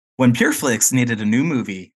When PureFlix needed a new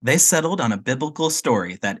movie, they settled on a biblical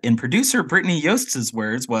story that, in producer Brittany Yost's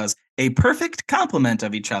words, was a perfect complement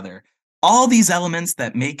of each other. All these elements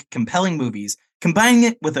that make compelling movies, combining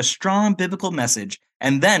it with a strong biblical message,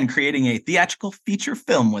 and then creating a theatrical feature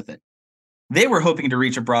film with it. They were hoping to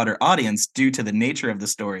reach a broader audience due to the nature of the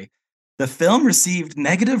story. The film received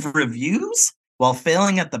negative reviews while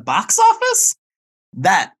failing at the box office?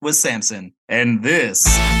 That was Samson, and this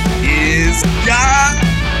is God.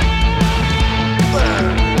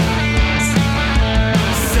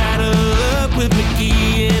 Saddle up with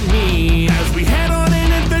Mickey and me as we head on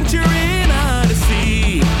an adventure in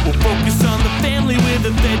Odyssey. We'll focus on the family with a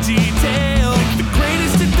veggie tale. It's the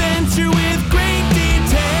greatest adventure with great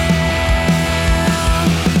detail.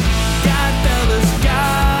 Godfellas,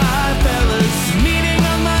 meeting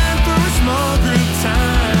online for a small group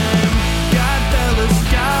time. Godfellas,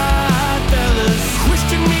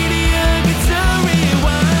 Christian media gets a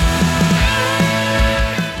rewind.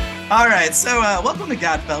 All right, so welcome to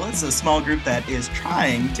Godfellas, a small group that is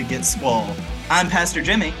trying to get swole. I'm Pastor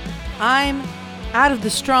Jimmy. I'm out of the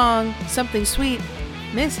strong, something sweet,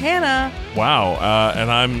 Miss Hannah. Wow, and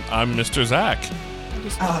I'm Mr. Zach.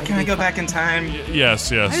 Can I go back in time? Yes.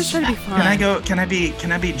 I just try to be fun. Can I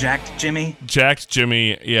be Jacked Jimmy? Jacked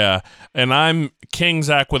Jimmy, yeah. And I'm King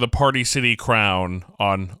Zach with a Party City crown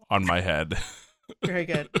on my head. Very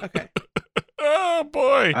good. Okay. Oh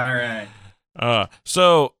boy. All right.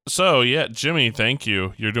 So yeah, Jimmy, thank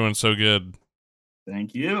you. You're doing so good.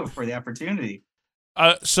 Thank you for the opportunity.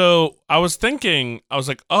 So I was thinking, I was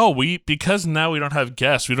like, because now we don't have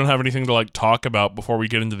guests, we don't have anything to like talk about before we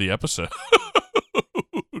get into the episode.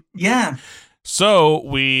 Yeah. So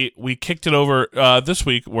we kicked it over. This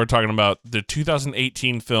week we're talking about the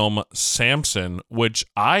 2018 film Samson, which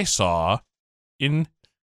I saw in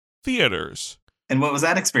theaters. And what was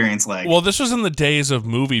that experience like? Well, this was in the days of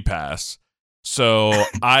MoviePass. So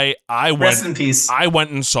I Rest in peace. I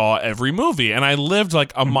went and saw every movie, and I lived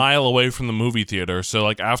like a mile away from the movie theater. So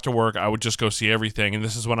like after work, I would just go see everything. And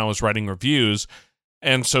this is when I was writing reviews.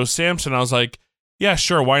 And so Samson, I was like, yeah,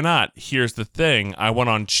 sure, why not? Here's the thing. I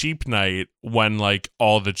went on cheap night when like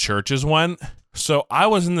all the churches went. So I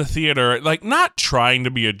was in the theater, like not trying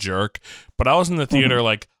to be a jerk, but I was in the theater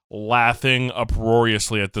like laughing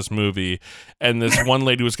uproariously at this movie. And this one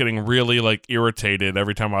lady was getting really like irritated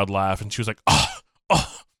every time I would laugh. And she was like,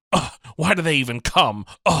 why do they even come?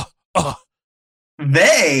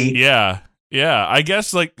 They? Yeah. I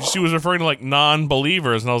guess like she was referring to like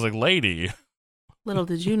non-believers. And I was like, lady. Little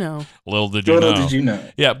did you know. Little did you know.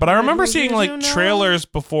 Yeah, but I remember Little seeing did like you know. trailers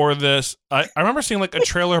before this. I remember seeing like a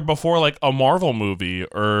trailer before like a Marvel movie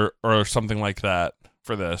or something like that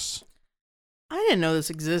for this. I didn't know this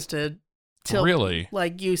existed till Really?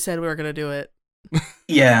 like you said we were going to do it.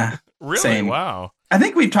 Yeah. Really? Same. Wow. I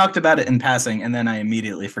think we've talked about it in passing, and then I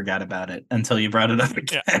immediately forgot about it until you brought it up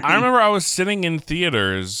again. Yeah, I remember I was sitting in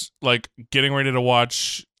theaters like getting ready to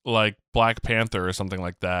watch like Black Panther or something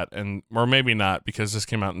like that, or maybe not because this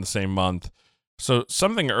came out in the same month. So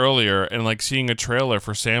something earlier, and like seeing a trailer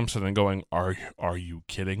for Samson and going, "Are you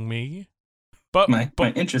kidding me?" But my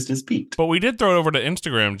interest is piqued. But we did throw it over to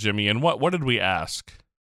Instagram, Jimmy, and what did we ask?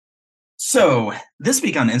 So this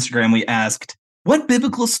week on Instagram, we asked, "What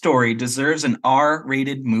biblical story deserves an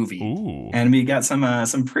R-rated movie?" Ooh. And we got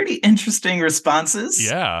some pretty interesting responses.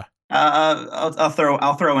 Yeah. I'll throw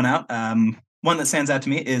one out. One that stands out to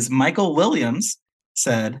me is Michael Williams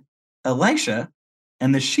said, "Elisha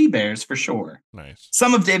and the She-Bears for sure." Nice.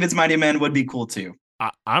 Some of David's Mighty Men would be cool too.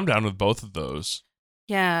 I'm down with both of those.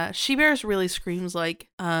 Yeah, She-Bears really screams like,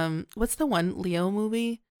 what's the one Leo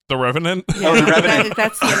movie? The Revenant? Yeah, Oh, The Revenant.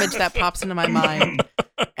 That's the image that pops into my mind.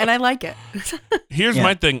 And I like it. Here's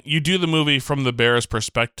my thing. You do the movie from the Bears'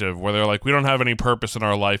 perspective, where they're like, we don't have any purpose in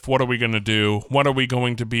our life. What are we going to do? What are we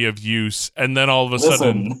going to be of use? And then all of a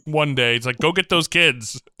sudden, one day, it's like, go get those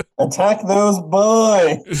kids. Attack those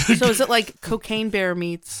boys. So is it like Cocaine Bear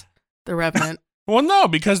meets The Revenant? Well, no,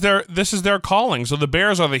 because this is their calling. So the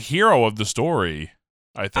Bears are the hero of the story,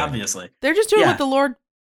 I think. Obviously. They're just doing Yeah. what the Lord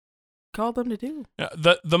called them to do. Yeah,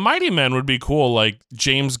 the Mighty Men would be cool, like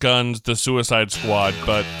James Gunn's The Suicide Squad,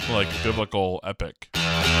 but like biblical epic.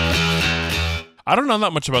 I don't know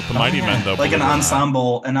that much about the Mighty Men though. Like an believe it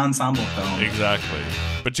or not. ensemble film. Exactly.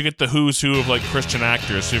 But you get the who's who of like Christian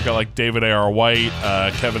actors. So you've got like David A.R. White,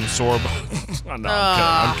 Kevin Sorbo. Oh, no,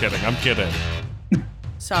 I'm kidding.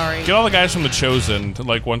 Sorry. Get all the guys from The Chosen,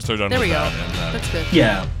 like once they're done There with we go. that. And, That's good.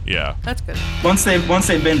 Yeah. yeah. That's good. Once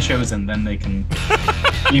they've been chosen, then they can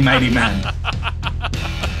be mighty men.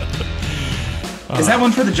 Is that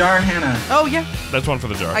one for the jar, Hannah? Oh yeah, That's one for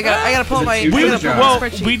the jar. I gotta pull Is it my. two I for gotta the pull jar? my Well,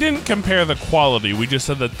 spreadsheet. we didn't compare the quality. We just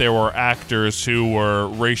said that there were actors who were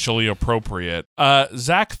racially appropriate.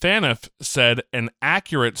 Zach Thaniff said an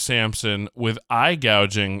accurate Samson with eye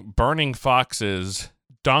gouging, burning foxes,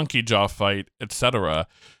 donkey jaw fight, etc.,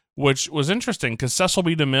 which was interesting because Cecil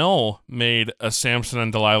B. DeMille made a Samson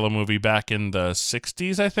and Delilah movie back in the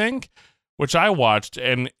 60s, I think, which I watched,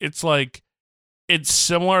 and it's like, it's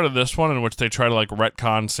similar to this one in which they try to like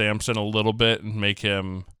retcon Samson a little bit and make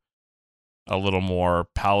him a little more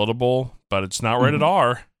palatable, but it's not rated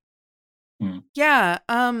R. Yeah,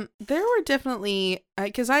 there were definitely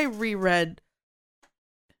because I reread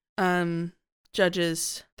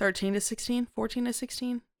Judges 13 to 16, 14 to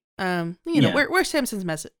 16. You know, where Samson's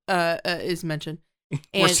mess is mentioned. Where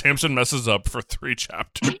And Samson messes up for 3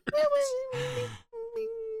 chapters.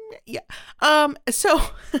 yeah. So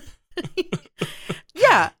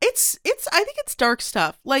yeah, it's I think it's dark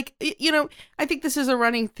stuff. Like, you know, I think this is a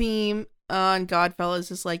running theme on Godfellas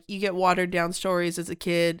is like you get watered down stories as a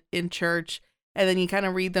kid in church and then you kind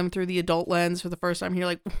of read them through the adult lens for the first time and you're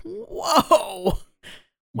like, whoa.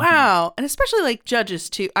 Wow. And especially like Judges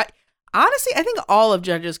too. Honestly, I think all of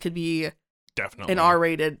Judges could be Definitely an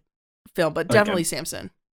R-rated film, but Like definitely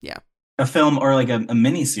Samson. Yeah. A film or like a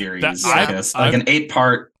miniseries, That- I guess. Like an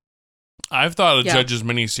 8-part. I've thought a Yeah. Judges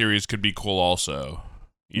miniseries could be cool also.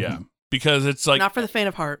 Yeah. Mhm. Because it's like Not for the faint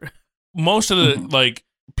of heart. most of the Mhm. like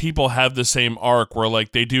people have the same arc where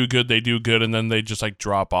like they do good, and then they just like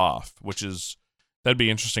drop off, which is that'd be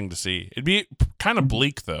interesting to see. It'd be kind of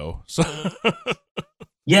bleak though. So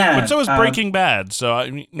Yeah. but so is Breaking Bad. So I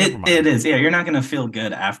mean, never mind. It is. Yeah, you're not going to feel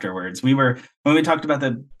good afterwards. When we talked about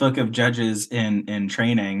the book of Judges in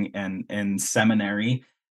training and in seminary,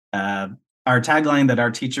 our tagline that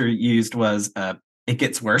our teacher used was it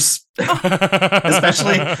gets worse.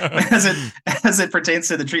 Especially as it pertains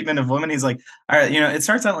to the treatment of women. He's like, all right, it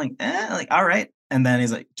starts out like all right, and then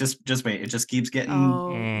he's like, just wait, it just keeps getting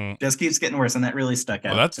worse, and that really stuck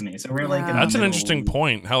out to me. So we're like, in the that's an middle. interesting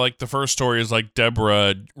point. How like the first story is like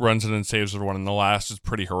Deborah runs in and saves everyone, and the last is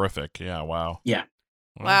pretty horrific. Yeah, wow. Yeah.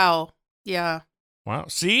 Wow. Yeah. Wow.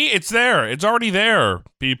 See, it's there. It's already there,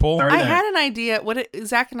 people. Already I there. had an idea.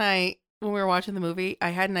 Zach and I, when we were watching the movie, I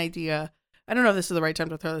had an idea. I don't know if this is the right time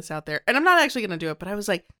to throw this out there, and I'm not actually going to do it, but I was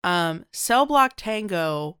like, Cell Block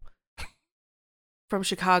Tango from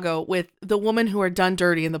Chicago with the women who are done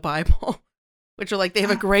dirty in the Bible, which are like, they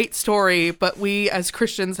have a great story, but we as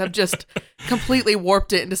Christians have just completely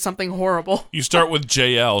warped it into something horrible. You start with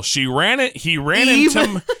JL.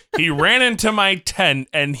 He ran into my tent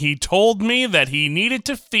and he told me that he needed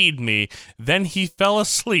to feed me. Then he fell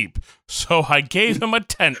asleep. So I gave him a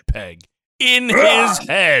tent peg. In his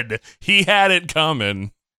head. He had it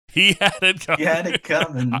coming. You had it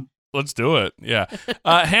coming. Let's do it. Yeah.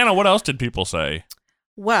 Hannah, what else did people say?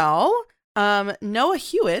 Well, Noah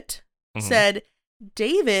Hewitt Mhm. said,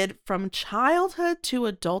 David from childhood to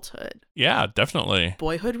adulthood. Yeah, definitely.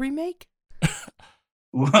 Boyhood remake?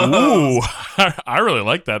 Whoa. Ooh, I really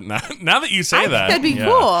like that now that you say I that. think that'd be yeah.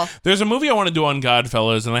 cool. There's a movie I want to do on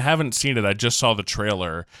Godfellas, and I haven't seen it. I just saw the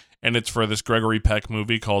trailer, and it's for this Gregory Peck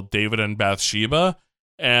movie called David and Bathsheba.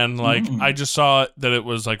 And like, I just saw that it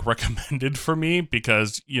was like recommended for me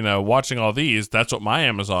because, watching all these, that's what my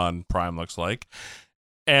Amazon Prime looks like.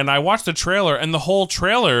 And I watched the trailer, and the whole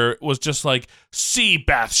trailer was just like, see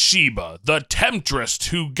Bathsheba, the temptress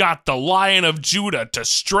who got the Lion of Judah to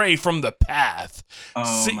stray from the path.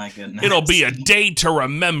 Oh See, my goodness. It'll be a day to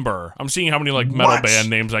remember. I'm seeing how many like metal Watch.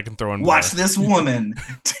 band names I can throw in. Watch there. this woman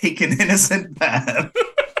take an innocent bath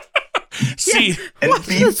See, and Watch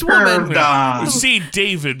be this woman. perved on. see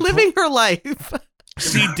David. Living her life.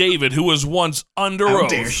 See David, who was once under How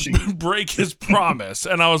dare oath, she. break his promise.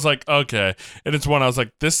 And I was like, okay. And it's one I was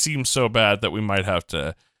like, this seems so bad that we might have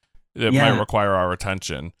to. It Yeah. might require our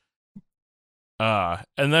attention.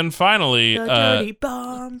 And then finally, The dirty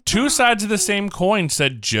bomb. two sides of the same coin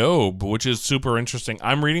said Job, which is super interesting.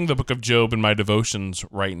 I'm reading the book of Job in my devotions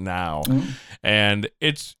right now, and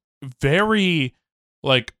it's very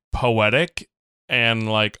like poetic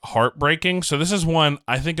and like heartbreaking. So this is one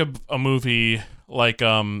I think of a movie like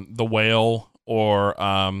The Whale or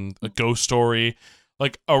A Ghost Story,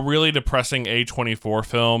 like a really depressing A24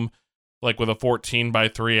 film, like with a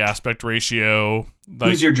 14:3 aspect ratio. Like,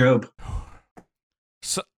 Who's your Job?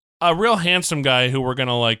 so, a real handsome guy who we're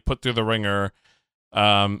gonna like put through the ringer.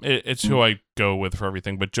 It's who I go with for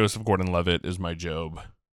everything, but Joseph Gordon-Levitt is my Job.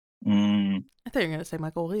 Mm. I thought you were going to say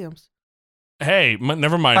Michael Williams. Hey,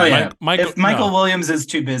 never mind. Oh, yeah. Michael, If Michael no. Williams is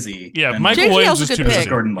too busy. Yeah, then Michael JGL 's Williams a is good too pick. busy.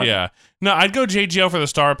 Gordon-Levitt. Yeah, no, I'd go JGL for the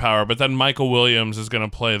star power, but then Michael Williams is gonna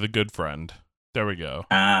play the good friend. There we go.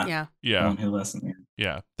 Yeah. Yeah. One who listens.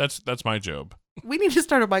 Yeah. That's my job. We need to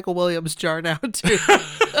start a Michael Williams jar now, too.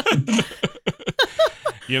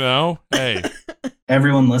 You know, hey,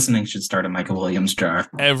 Everyone listening should start a Michael Williams jar.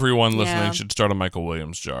 everyone listening Yeah. should start a Michael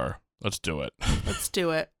Williams jar. Let's do it. Let's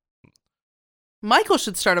do it. Michael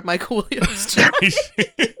should start a Michael Williams jar.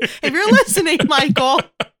 If you're listening, Michael.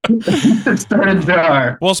 Start a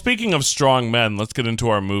jar. Well, speaking of strong men, let's get into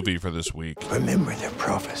our movie for this week. Remember their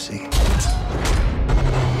prophecy.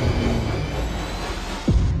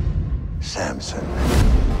 Samson,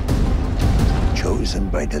 chosen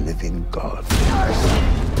by the living God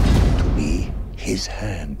to be his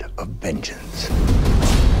hand of vengeance.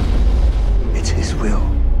 It's his will,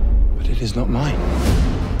 but it is not mine.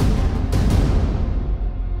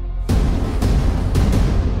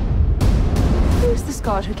 Who is this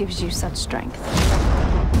God who gives you such strength?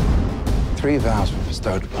 3 vows were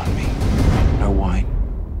bestowed upon me. No wine,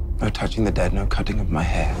 no touching the dead, no cutting of my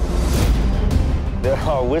hair. There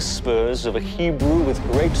are whispers of a Hebrew with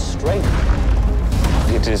great strength.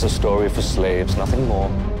 It is a story for slaves, nothing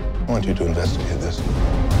more. I want you to investigate this.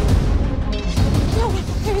 No,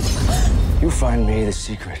 please. You find me the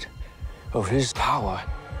secret of his power.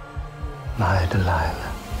 My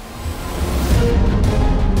Delilah.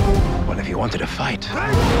 Well, if you wanted to fight,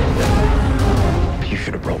 you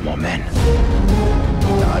should have brought more men.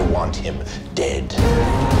 I want him dead.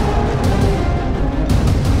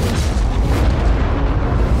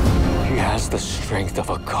 He has the strength of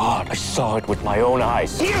a god. I saw it with my own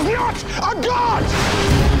eyes. He is not a god!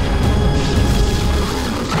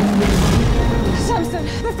 Samson,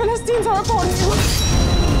 the Philistines are upon you.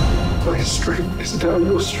 My strength is now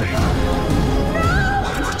your strength.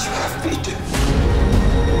 What would you have me do?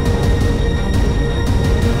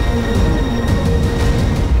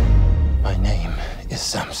 My name is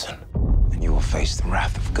Samson, and you will face the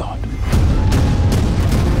wrath of God.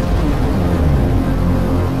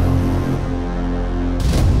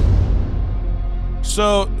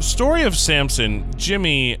 So, story of Samson,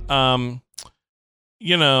 Jimmy,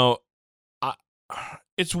 you know,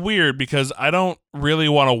 it's weird because I don't really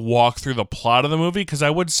want to walk through the plot of the movie because I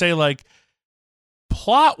would say, like,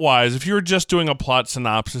 plot-wise, if you were just doing a plot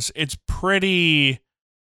synopsis, it's pretty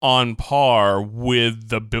on par with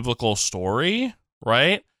the biblical story,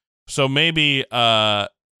 right? So maybe,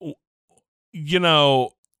 you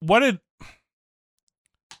know, what did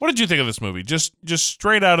you think of this movie? Just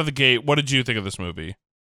straight out of the gate, what did you think of this movie?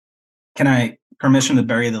 Can I permission to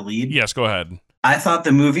bury the lead? Yes, go ahead. I thought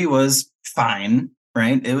the movie was fine,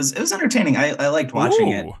 right? It was entertaining. I liked watching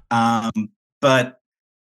it. Ooh. But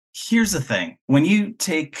here's the thing. When you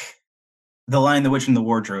take The Lion, the Witch, and the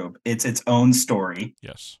Wardrobe, it's its own story.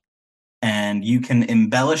 Yes. And you can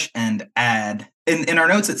embellish and add. In our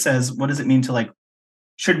notes, it says, what does it mean to, like,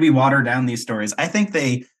 should we water down these stories? I think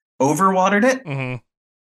they overwatered it. Mm-hmm.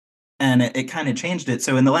 And it kind of changed it.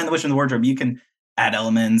 So in The Lion, the Witch, and the Wardrobe, you can add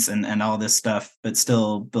elements and all this stuff, but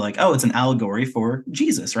still be like, oh, it's an allegory for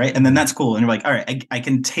Jesus, right? And then that's cool. And you're like, all right, I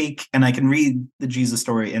can take and I can read the Jesus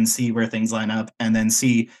story and see where things line up and then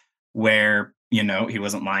see where, you know, he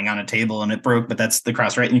wasn't lying on a table and it broke, but that's the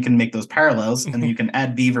cross, right? And you can make those parallels and then you can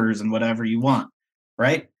add beavers and whatever you want,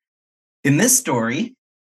 right? In this story,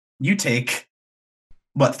 you take,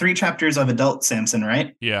 3 chapters of adult Samson,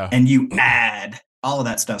 right? Yeah. And you add all of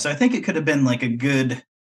that stuff. So I think it could have been like a good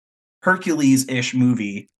Hercules-ish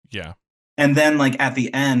movie. Yeah. And then, like, at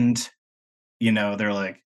the end, you know, they're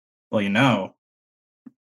like, well, you know,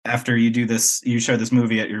 after you do this, you show this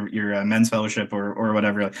movie at your men's fellowship or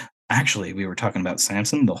whatever, like, actually, we were talking about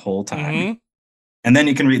Samson the whole time. Mm-hmm. And then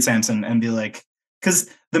you can read Samson and be like, because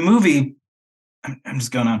the movie, I'm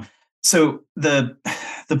just going on. So the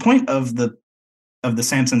point of the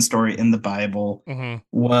Samson story in the Bible Mm-hmm.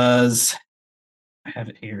 was, I have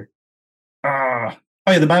it here.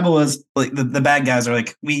 Oh yeah, the Bible was like the bad guys are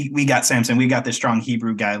like, we got Samson, we got this strong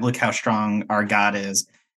Hebrew guy. Look how strong our God is.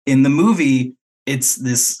 In the movie, it's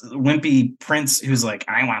this wimpy prince who's like,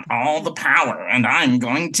 I want all the power and I'm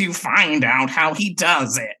going to find out how he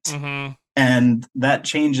does it. Mm-hmm. And that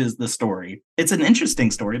changes the story. It's an interesting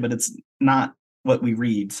story, but it's not what we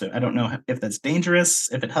read. So I don't know if that's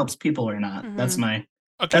dangerous, if it helps people or not. Mhm. That's my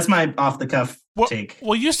Okay. That's my off the cuff take.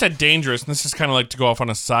 Well, you said dangerous, and this is kind of like to go off on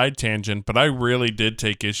a side tangent, but I really did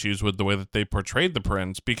take issues with the way that they portrayed the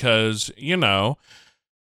prince because, you know,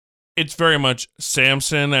 it's very much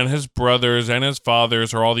Samson and his brothers and his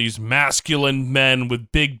fathers are all these masculine men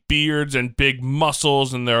with big beards and big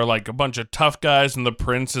muscles, and they're like a bunch of tough guys, and the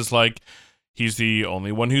prince is like, he's the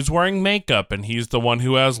only one who's wearing makeup, and he's the one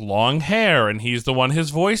who has long hair, and he's the one, his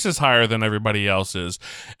voice is higher than everybody else's.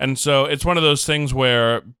 And so it's one of those things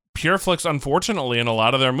where Pure Flix, unfortunately, in a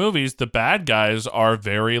lot of their movies, the bad guys are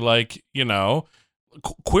very like, you know,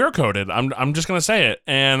 queer coded. I'm just gonna say it,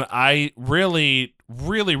 and I really,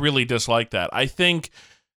 really, really dislike that. I think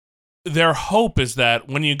their hope is that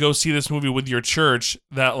when you go see this movie with your church,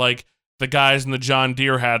 that like the guys in the John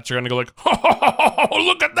Deere hats are gonna go like, oh,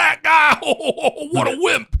 look at that guy, oh, what a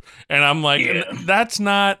wimp, and I'm like, that's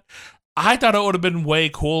not. I thought it would have been way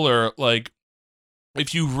cooler, like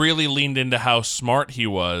if you really leaned into how smart he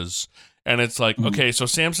was. And it's like, okay, so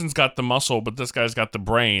Samson's got the muscle, but this guy's got the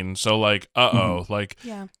brain. So like, like,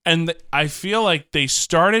 yeah. And I feel like they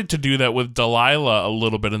started to do that with Delilah a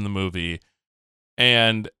little bit in the movie.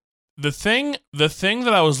 And the thing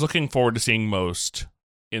that I was looking forward to seeing most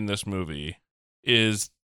in this movie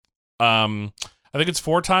is, I think it's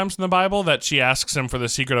 4 times in the Bible that she asks him for the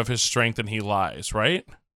secret of his strength and he lies, right?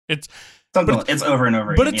 It's over and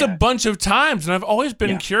over but again. It's a bunch of times, and I've always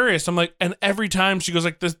been curious. I'm like, and every time she goes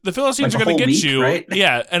like, the Philistines like are going to get you. Right?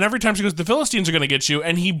 Yeah, and every time she goes, the Philistines are going to get you,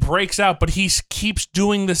 and he breaks out, but he keeps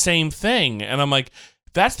doing the same thing. And I'm like,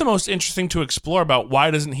 that's the most interesting to explore about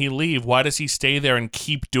why doesn't he leave? Why does he stay there and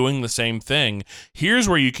keep doing the same thing? Here's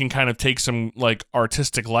where you can kind of take some like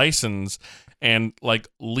artistic license and like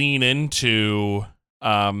lean into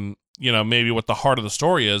you know, maybe what the heart of the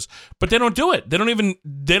story is, but they don't do it. They don't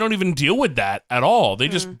even deal with that at all. They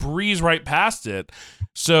just breeze right past it.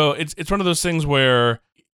 So it's one of those things where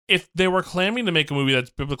if they were claiming to make a movie that's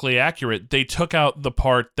biblically accurate, they took out the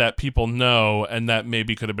part that people know and that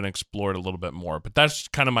maybe could have been explored a little bit more. But that's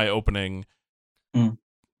kind of my opening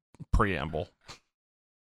preamble.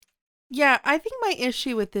 Yeah, I think my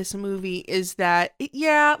issue with this movie is that,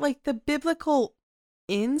 like the biblical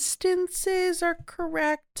instances are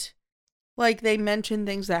correct. Like they mention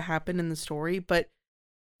things that happen in the story, but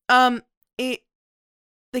they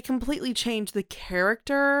completely change the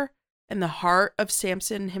character and the heart of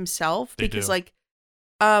Samson himself, because like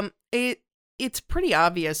it's pretty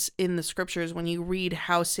obvious in the scriptures when you read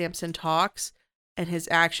how Samson talks and his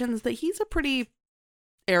actions that he's a pretty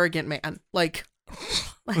arrogant man. Like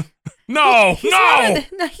no, he's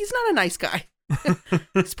not a nice guy.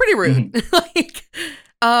 It's pretty rude. Like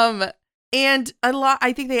and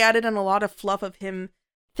I think they added in a lot of fluff of him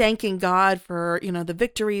thanking God for, you know, the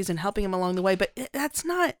victories and helping him along the way, but that's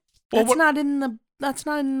not in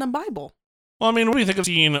the Bible. Well, I mean, what do you think of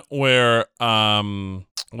the scene where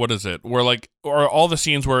what is it? Where like, or all the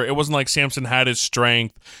scenes where it wasn't like Samson had his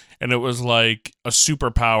strength and it was like a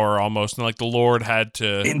superpower almost, and like the Lord had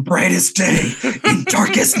to in brightest day, in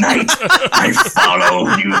darkest night, I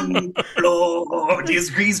follow you, Lord.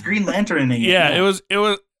 He's Green Lantern. Yeah, it was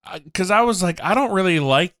because I was like, I don't really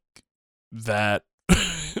like that.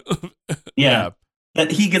 Yeah,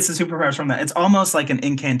 that he gets the superpowers from that. It's almost like an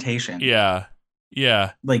incantation. Yeah.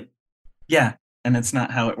 Like, yeah, and it's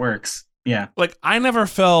not how it works. Yeah. Like, I never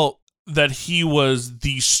felt that he was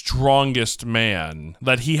the strongest man,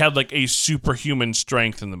 that he had like a superhuman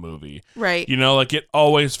strength in the movie. Right. You know, like it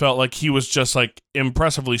always felt like he was just like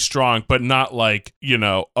impressively strong, but not like, you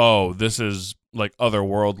know, oh, this is like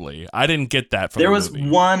otherworldly. I didn't get that from there the was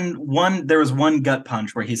movie. There was one gut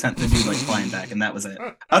punch where he sent the dude like flying back, and that was it.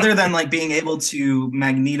 Other than like being able to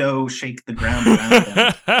Magneto shake the ground around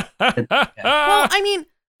him. Well, I mean,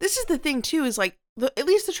 this is the thing too, is like at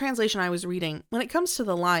least the translation I was reading, when it comes to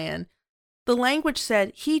the lion, the language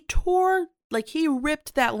said he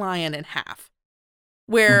ripped that lion in half.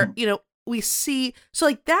 Where, you know, we see, so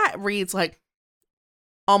like that reads like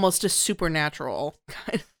almost a supernatural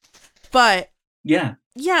kind of, but yeah,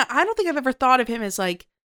 I don't think I've ever thought of him as like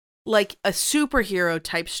a superhero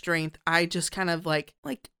type strength. I just kind of like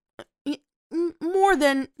more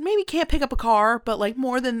than, maybe can't pick up a car, but like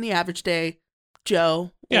more than the average day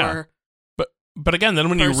Joe. Yeah. Or but again, then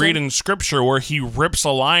when you read in scripture where he rips a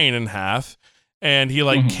lion in half and he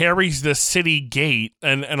like carries the city gate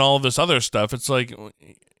and all of this other stuff, it's like,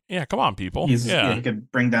 yeah, come on, people. He could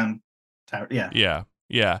bring down tower.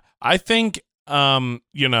 Yeah. I think,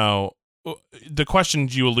 you know, the question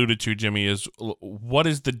you alluded to, Jimmy, is what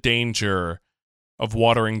is the danger of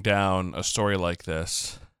watering down a story like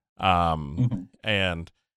this? And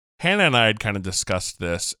Hannah and I had kind of discussed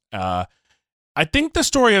this. I think the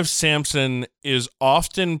story of Samson is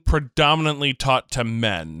often predominantly taught to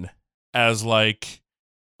men as like,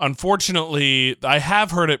 unfortunately, I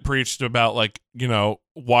have heard it preached about like, you know,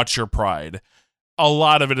 watch your pride. A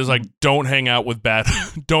lot of it is like, don't hang out with bad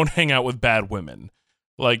women.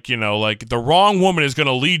 Like, you know, like the wrong woman is going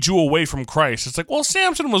to lead you away from Christ. It's like, well,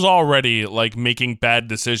 Samson was already like making bad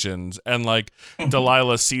decisions and like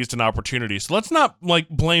Delilah seized an opportunity. So let's not like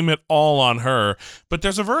blame it all on her. But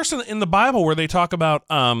there's a verse in the Bible where they talk about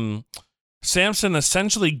Samson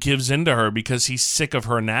essentially gives in to her because he's sick of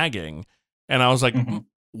her nagging. And I was like,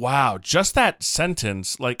 wow, just that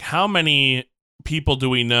sentence. Like, how many people do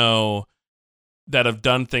we know that have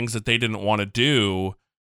done things that they didn't want to do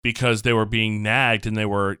because they were being nagged and they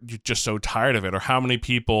were just so tired of it? Or how many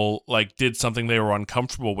people like did something they were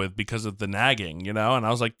uncomfortable with because of the nagging, you know? And I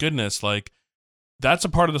was like, goodness, like, that's a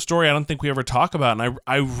part of the story I don't think we ever talk about. And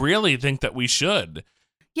I really think that we should.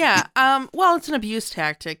 Yeah. Well, it's an abuse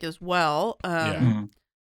tactic as well.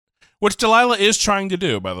 Which Delilah is trying to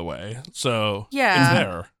do, by the way. So yeah, it's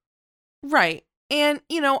there. Right. And,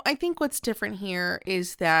 you know, I think what's different here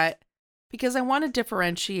is that, because I want to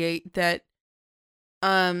differentiate that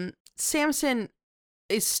Samson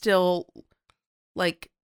is still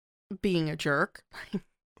like being a jerk.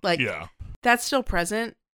 Like, yeah, that's still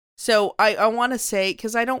present. So I want to say,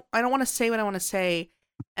 because I don't want to say what I want to say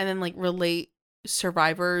and then like relate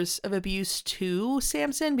survivors of abuse to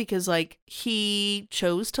Samson, because like he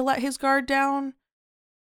chose to let his guard down,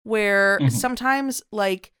 where sometimes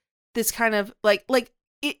like this kind of like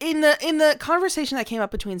in the conversation that came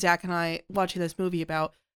up between Zach and I watching this movie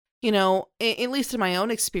about, you know, at least in my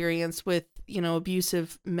own experience with, you know,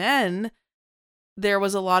 abusive men, there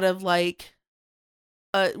was a lot of like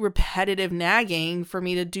repetitive nagging for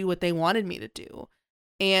me to do what they wanted me to do.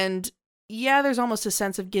 And yeah, there's almost a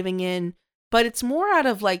sense of giving in, but it's more out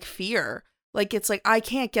of like fear. Like, it's like, I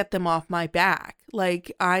can't get them off my back.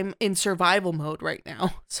 Like, I'm in survival mode right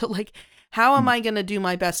now. So like, how am I going to do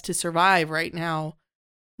my best to survive right now,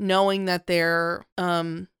 knowing that they're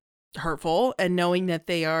hurtful and knowing that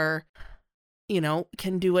they are, you know,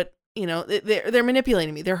 can do it, you know, they're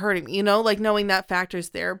manipulating me, they're hurting me, you know, like knowing that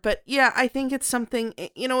factor's there. But yeah, I think it's something,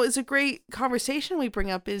 you know, is a great conversation we bring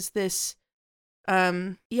up, is this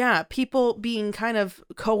people being kind of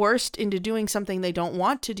coerced into doing something they don't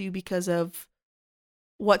want to do because of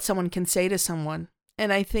what someone can say to someone.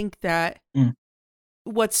 And I think that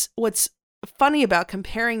what's funny about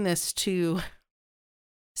comparing this to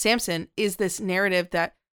Samson is this narrative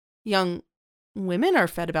that young women are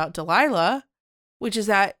fed about Delilah, which is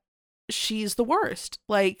that she's the worst.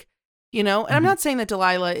 Like, you know, and I'm not saying that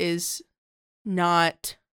Delilah is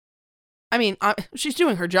not, I mean, she's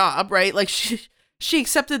doing her job, right? Like, she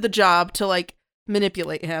accepted the job to like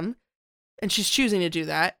manipulate him, and she's choosing to do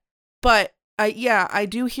that. But I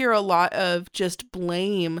do hear a lot of just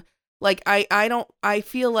blame. Like, I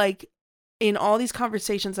feel like in all these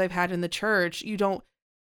conversations I've had in the church, you don't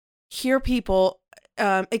hear people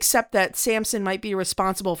accept that Samson might be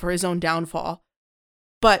responsible for his own downfall,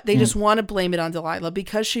 but they just want to blame it on Delilah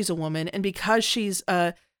because she's a woman and because she's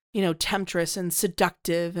you know, temptress and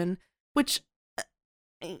seductive, and which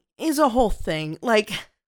is a whole thing. Like,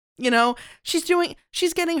 you know, she's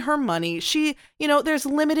getting her money. She, you know, there's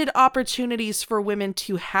limited opportunities for women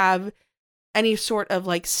to have any sort of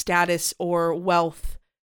like status or wealth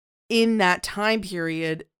in that time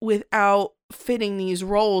period without fitting these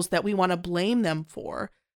roles that we want to blame them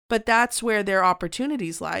for. But that's where their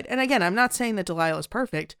opportunities lied. And again, I'm not saying that Delilah is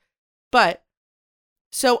perfect, but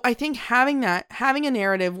so I think having a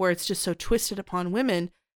narrative where it's just so twisted upon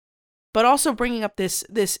women, but also bringing up this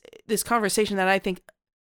conversation that I think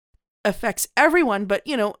affects everyone, but,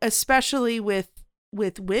 you know, especially with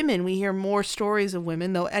women, we hear more stories of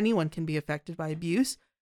women, though anyone can be affected by abuse.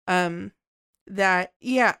 That,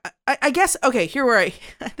 yeah, I guess, okay, here where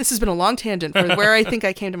this has been a long tangent for where I think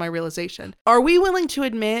I came to my realization. Are we willing to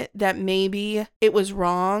admit that maybe it was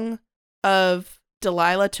wrong of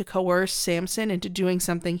Delilah to coerce Samson into doing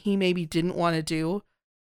something he maybe didn't want to do,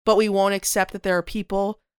 but we won't accept that there are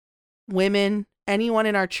people, women, anyone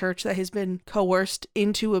in our church that has been coerced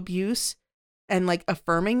into abuse, and like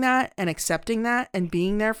affirming that and accepting that and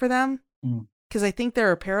being there for them? Because I think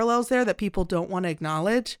there are parallels there that people don't want to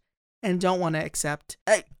acknowledge and don't want to accept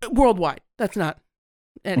worldwide. That's not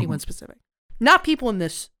anyone specific. Not people in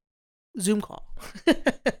this Zoom call.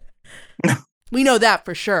 We know that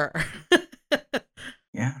for sure.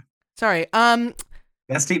 Yeah. Sorry.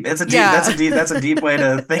 That's deep. That's a deep way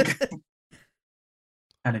to think.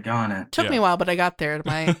 How to go on it. Took me a while, but I got there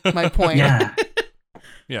to my point. Yeah.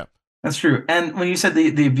 Yeah. That's true. And when you said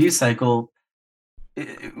the abuse cycle,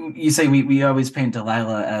 you say we always paint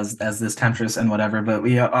Delilah as this temptress and whatever, but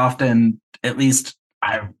we often, at least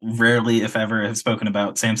I rarely, if ever, have spoken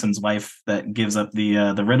about Samson's wife that gives up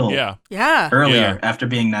the riddle. Yeah. Earlier after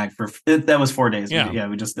being nagged for that was 4 days. Yeah.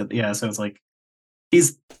 We just did. Yeah. So it's like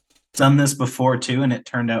he's done this before too, and it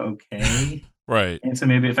turned out okay. Right. And so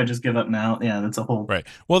maybe if I just give up now, that's a whole right.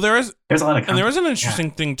 Well, there's a lot of, and there is an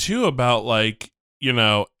interesting thing too about like, you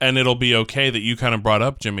know, and it'll be okay that you kind of brought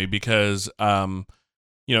up, Jimmy, because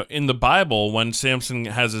in the Bible, when Samson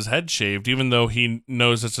has his head shaved, even though he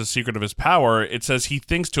knows it's a secret of his power, it says he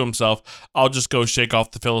thinks to himself, I'll just go shake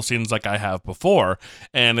off the Philistines like I have before.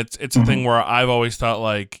 And it's a thing where I've always thought,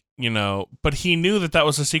 like, but he knew that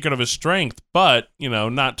was a secret of his strength. But,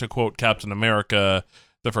 not to quote Captain America,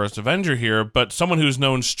 the first Avenger here, but someone who's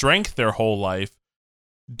known strength their whole life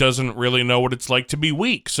doesn't really know what it's like to be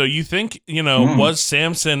weak. So you think, was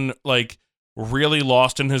Samson, like, really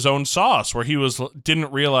lost in his own sauce, where he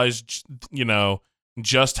didn't realize,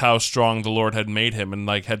 just how strong the Lord had made him, and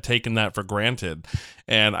like had taken that for granted.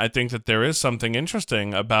 And I think that there is something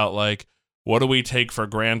interesting about, like, what do we take for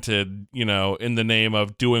granted, in the name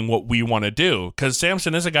of doing what we want to do? Because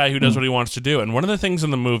Samson is a guy who does what he wants to do. And one of the things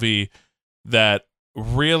in the movie that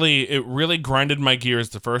really grinded my gears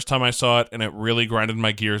the first time I saw it, and it really grinded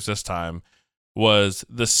my gears this time, was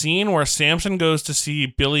the scene where Samson goes to see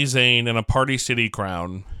Billy Zane in a Party City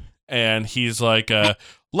crown, and he's like,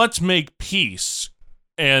 let's make peace.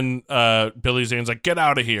 And Billy Zane's like, get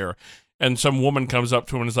out of here. And some woman comes up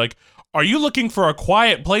to him and is like, are you looking for a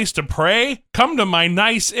quiet place to pray? Come to my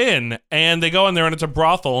nice inn. And they go in there, and it's a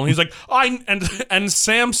brothel. And he's like, and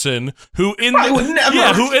Samson, who in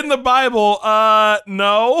the Bible,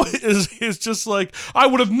 no, is just like, I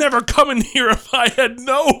would have never come in here if I had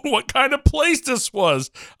known what kind of place this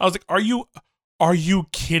was. I was like, are you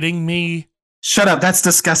kidding me? Shut up. That's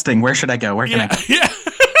disgusting. Where should I go? Where can I go? Yeah.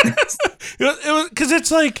 It was, because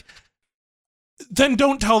it's like, then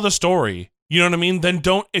don't tell the story. You know what I mean? Then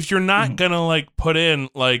don't, if you're not gonna like put in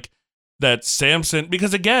like that Samson,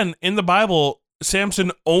 because again, in the Bible,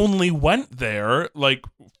 Samson only went there, like,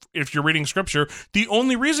 if you're reading scripture, the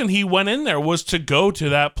only reason he went in there was to go to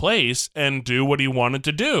that place and do what he wanted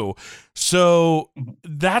to do. So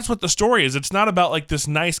that's what the story is. It's not about like this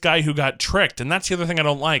nice guy who got tricked. And that's the other thing I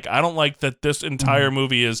don't like. I don't like that this entire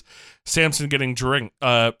movie is Samson getting tricked,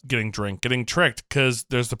 because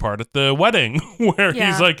there's the part at the wedding where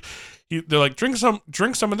he's like, they're like, drink some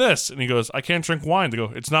of this. And he goes, I can't drink wine. They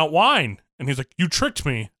go, it's not wine. And he's like, you tricked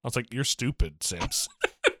me. I was like, you're stupid, Samson.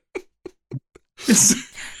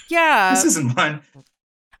 Yeah. This isn't fun.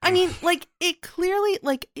 I mean, like, it clearly,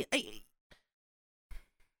 like,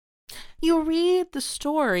 you read the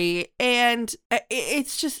story, and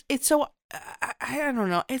it's so, I don't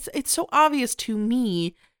know, it's so obvious to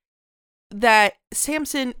me that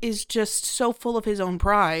Samson is just so full of his own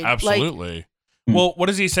pride. Absolutely. Like, well, what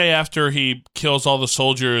does he say after he kills all the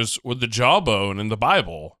soldiers with the jawbone in the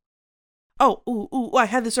Bible? Oh, I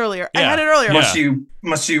had this earlier. Yeah. I had it earlier. Yeah.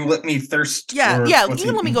 Must you let me thirst? Yeah, you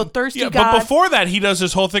can let me go thirsty, Yeah, God. but before that, he does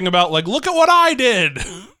this whole thing about, like, look at what I did.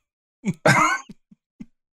 Look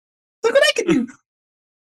what I can do.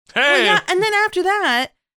 Hey. Well, yeah, and then after that,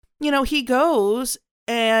 he goes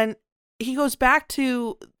back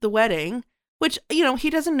to the wedding, which, he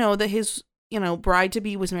doesn't know that his,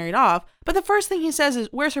 bride-to-be was married off. But the first thing he says is,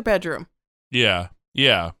 where's her bedroom? Yeah.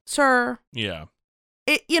 Sir. Yeah.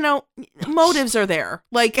 Motives are there.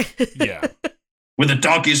 Like, yeah. With a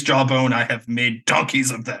donkey's jawbone, I have made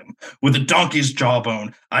donkeys of them. With a donkey's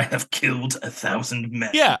jawbone, I have killed 1,000 men.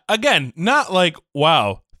 Yeah. Again, not like,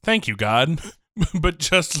 wow, thank you, God. But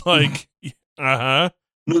just like,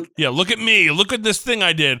 Look, yeah, look at me. Look at this thing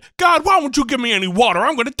I did. God, why won't you give me any water?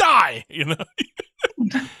 I'm going to die. You know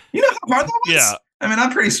how hard that was? Yeah. I mean,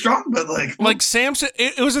 I'm pretty strong, but like Samson,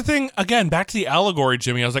 it was a thing, again, back to the allegory,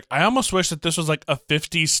 Jimmy. I was like, I almost wish that this was like a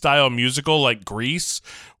 50s style musical like Grease,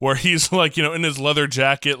 where he's like, in his leather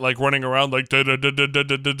jacket, like running around like da da da da da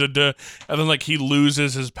da da da, and then like he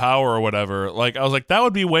loses his power or whatever. Like, I was like, that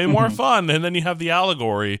would be way more fun. And then you have the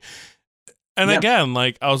allegory. And again,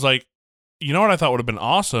 like, I was like, you know what I thought would have been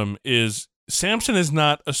awesome is Samson is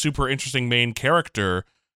not a super interesting main character.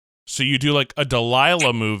 So you do like a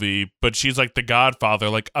Delilah movie, but she's like the Godfather,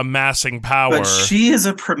 like amassing power. But she is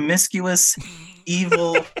a promiscuous,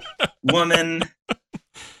 evil woman.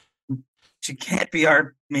 She can't be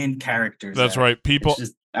our main character. That's right. People,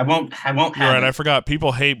 I won't have you're right. it. I forgot.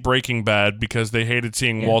 People hate Breaking Bad because they hated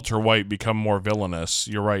seeing Walter White become more villainous.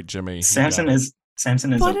 You're right, Jimmy. Samson is.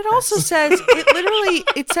 But it also says,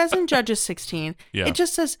 it says in Judges 16, it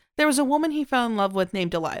just says there was a woman he fell in love with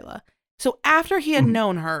named Delilah. So after he had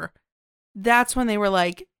known her, that's when they were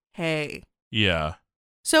like, hey. Yeah.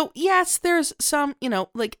 So yes, there's some,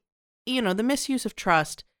 the misuse of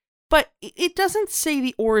trust, but it doesn't say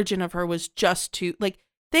the origin of her was just to, like,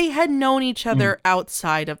 they had known each other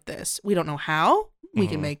outside of this. We don't know how. We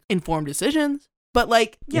can make informed decisions. But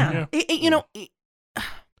like,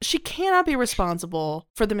 she cannot be responsible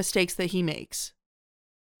for the mistakes that he makes.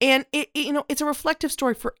 And it's a reflective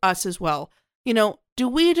story for us as well. Do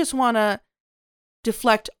we just want to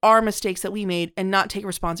deflect our mistakes that we made and not take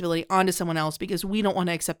responsibility onto someone else because we don't want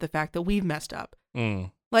to accept the fact that we've messed up.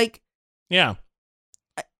 Like, yeah.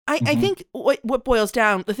 I think what boils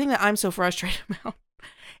down, the thing that I'm so frustrated about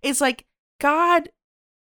is like, God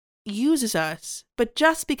uses us, but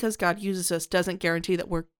just because God uses us doesn't guarantee that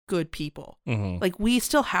we're good people. Like, we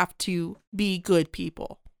still have to be good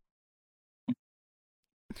people.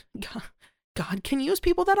 God can use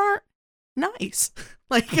people that aren't nice.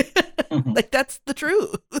 Like, like that's the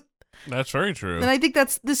truth. That's very true. And I think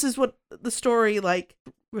this is what the story like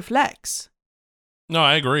reflects. No,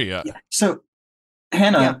 I agree. Yeah. So,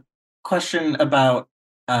 Hannah, question about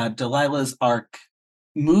Delilah's arc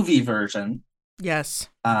movie version. Yes.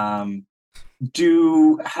 How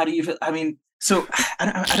do you feel? I mean, so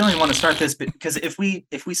I don't even want to start this, but because if we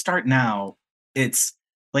start now, it's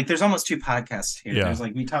like there's almost 2 podcasts here. Yeah. There's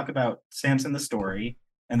like we talk about Samson the story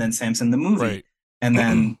and then Samson the movie, Right. and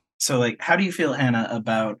then so like how do you feel, Hannah,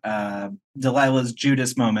 about Delilah's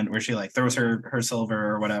Judas moment where she like throws her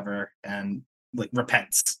silver or whatever and like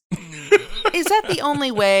repents? Is that the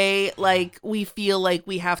only way like we feel like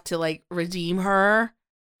we have to like redeem her?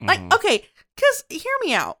 Like, okay, because hear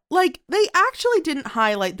me out. Like, they actually didn't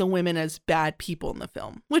highlight the women as bad people in the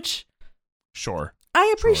film, which Sure.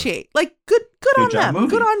 I appreciate. Like, good on job, them.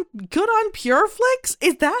 movie. Good on Pureflix.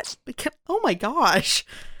 Is that? Oh my gosh.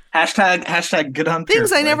 Hashtag good on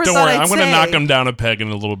Things I Pureflix. never Don't thought worry. I'd I'm going to say. knock them down a peg in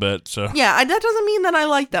a little bit. So Yeah, that doesn't mean that I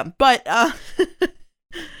like them, but I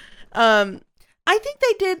think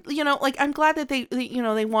they did. You know, like I'm glad that they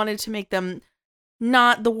they wanted to make them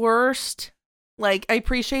not the worst. Like, I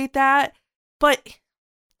appreciate that. But,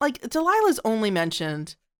 like, Delilah's only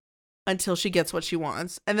mentioned until she gets what she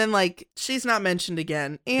wants. And then, like, she's not mentioned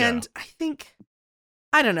again. And I think,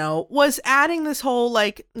 I don't know, was adding this whole,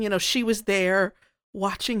 like, she was there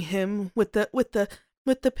watching him with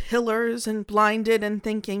the pillars and blinded and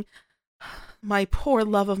thinking, my poor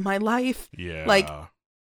love of my life. yeah. Like,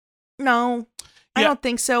 no, I Yeah. don't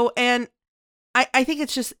think so. And I think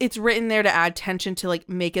it's written there to add tension to like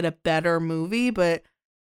make it a better movie, but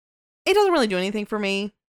it doesn't really do anything for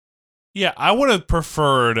me. Yeah, I would have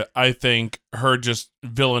preferred, I think, her just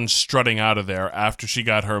villain strutting out of there after she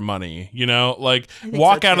got her money. Like think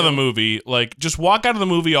walk so, out of the too. movie, like just walk out of the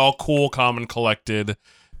movie all cool, calm, and collected.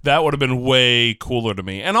 That would have been way cooler to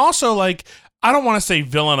me. And also, like, I don't want to say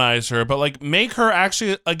villainize her, but like make her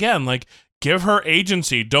actually, again, like give her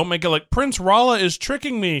agency. Don't make it like Prince Rala is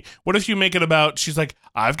tricking me. What if you make it about she's like,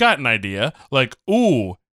 I've got an idea. Like,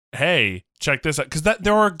 ooh, hey, check this out. Because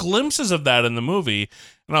there are glimpses of that in the movie.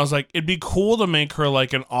 And I was like, it'd be cool to make her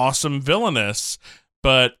like an awesome villainess.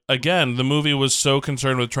 But again, the movie was so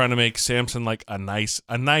concerned with trying to make Samson like a nice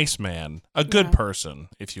man, a good person,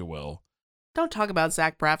 if you will. Don't talk about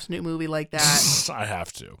Zach Braff's new movie like that. I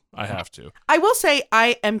have to. I will say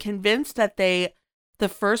I am convinced that the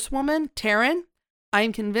first woman, Taryn, I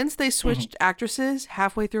am convinced they switched actresses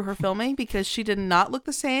halfway through her filming because she did not look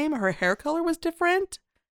the same. Her hair color was different.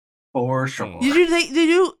 For sure. Did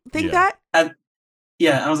you think that?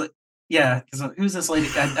 Yeah, I was like, yeah, because who's this lady?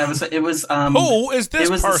 It was Who is this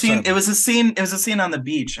it was person? It was a scene on the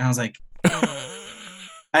beach, and I was like,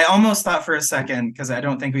 I almost thought for a second, because I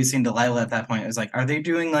don't think we've seen Delilah at that point. I was like, are they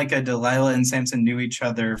doing like a Delilah and Samson knew each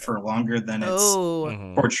other for longer than it's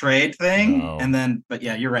portrayed thing? No. And then, but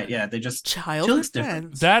yeah, you're right. Yeah, they just she Childhood looks different.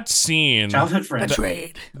 friends. That scene, Childhood friends.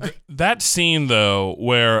 Betrayed. that scene though,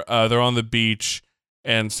 where they're on the beach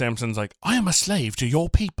and Samson's like, I am a slave to your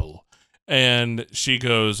people. And she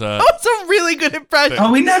goes, That's a really good impression.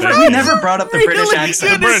 Oh, we never brought up the Really British good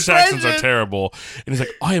accent. the British accents are expression. terrible. And he's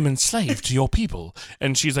like, I am enslaved to your people.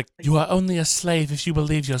 And she's like, you are only a slave if you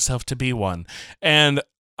believe yourself to be one. And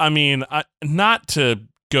I mean, not to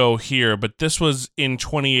go here, but this was in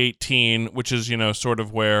 2018, which is, sort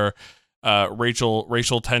of where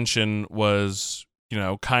racial tension was,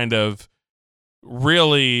 kind of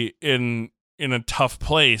really in a tough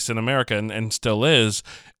place in America and still is.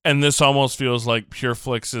 And this almost feels like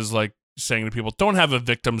Pureflix is like saying to people, don't have a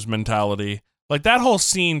victim's mentality. Like that whole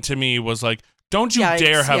scene to me was like, don't you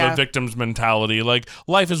dare have a victim's mentality. Like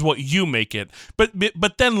life is what you make it. But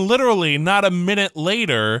then literally not a minute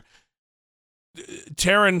later,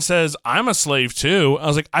 Taryn says, I'm a slave too. I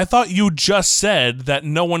was like, I thought you just said that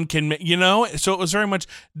no one can, So it was very much,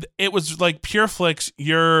 it was like Pureflix,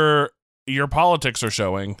 your politics are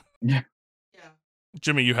showing. Yeah.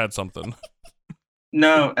 Jimmy, you had something.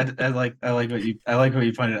 No, I like what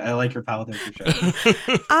you pointed out. I like your politics for sure.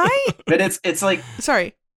 But it's like,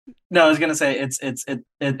 Sorry. no, I was gonna say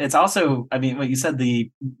it's also, I mean, what you said, the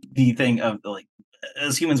thing of like,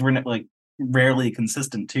 as humans we're like rarely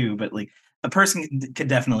consistent too, but like a person could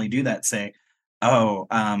definitely do that. Say,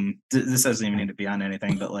 this doesn't even need to be on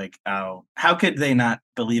anything, but like, oh, how could they not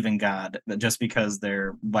believe in God just because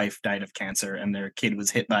their wife died of cancer and their kid was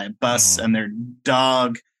hit by a bus and their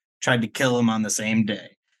dog tried to kill him on the same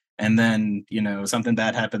day? And then, something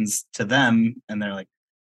bad happens to them and they're like,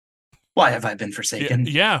 why have I been forsaken?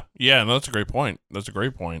 Yeah. No, that's a great point.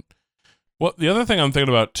 Well, the other thing I'm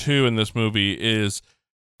thinking about too in this movie is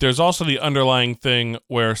there's also the underlying thing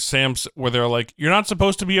where they're like, you're not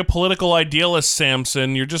supposed to be a political idealist,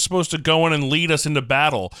 Samson. You're just supposed to go in and lead us into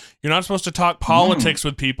battle. You're not supposed to talk politics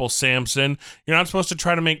with people, Samson. You're not supposed to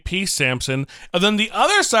try to make peace, Samson. And then the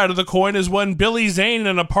other side of the coin is when Billy Zane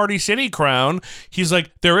in a Party City crown, he's like,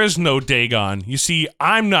 there is no Dagon. You see,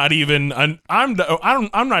 I'm not even like,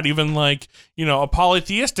 a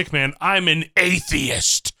polytheistic man. I'm an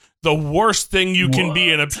atheist. The worst thing you can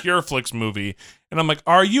be in a PureFlix movie. And I'm like,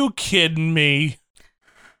 are you kidding me?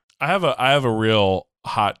 I have a real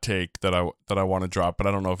hot take that I want to drop, but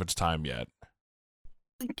I don't know if it's time yet.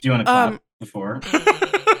 Do you want to clap before?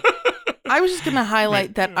 I was just going to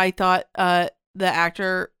highlight that I thought the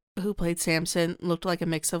actor who played Samson looked like a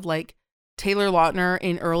mix of like Taylor Lautner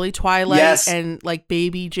in early Twilight and like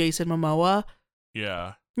baby Jason Momoa.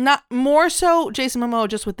 Yeah. Not more so Jason Momoa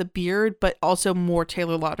just with the beard, but also more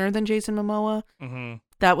Taylor Lautner than Jason Momoa. Mm-hmm.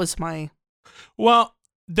 That was my... Well,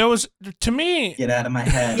 there was, to me... Get out of my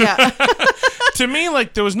head. Yeah. To me,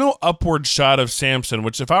 like, there was no upward shot of Samson,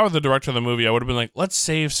 which if I were the director of the movie, I would have been like, let's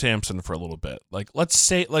save Samson for a little bit. Like, let's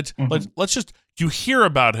just, you hear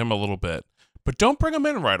about him a little bit, but don't bring him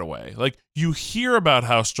in right away. Like, you hear about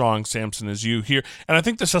how strong Samson is. You hear, and I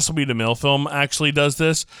think the Cecil B. DeMille film actually does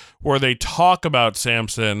this, where they talk about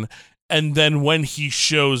Samson, and then when he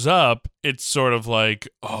shows up, it's sort of like,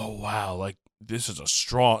 oh, wow, like, this is a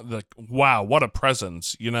strong, like, wow, what a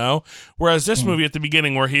presence, Whereas this movie at the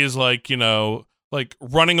beginning where he is like, like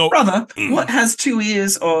running over. Brother, what has 2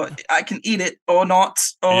 ears, or I can eat it or not,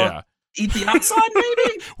 or eat the outside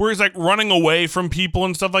maybe? Where he's like running away from people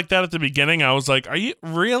and stuff like that at the beginning. I was like, are you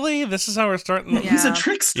really? This is how we're starting? Yeah. He's a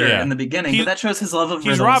trickster in the beginning, but that shows his love of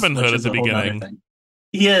riddles. He's Robin Hood at the beginning.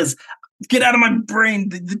 He is. Get out of my brain,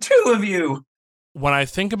 the two of you. When I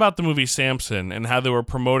think about the movie Samson and how they were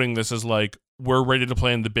promoting this as like, we're ready to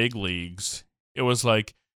play in the big leagues, it was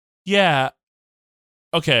like, yeah,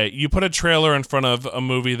 okay, you put a trailer in front of a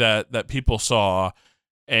movie that people saw,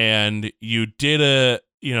 and you did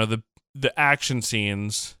the action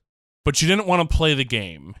scenes, but you didn't want to play the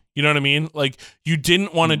game. You know what I mean? Like, you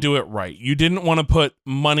didn't want to do it right. You didn't want to put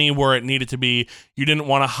money where it needed to be. You didn't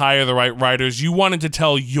want to hire the right writers. You wanted to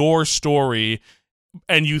tell your story,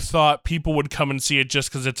 and you thought people would come and see it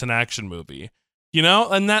just because it's an action movie.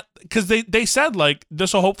 And that, because they said, like,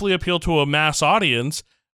 this will hopefully appeal to a mass audience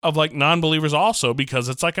of, like, non-believers also, because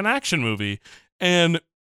it's, like, an action movie. And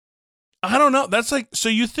I don't know. That's, like, so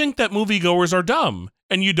you think that moviegoers are dumb,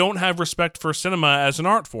 and you don't have respect for cinema as an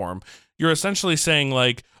art form. You're essentially saying,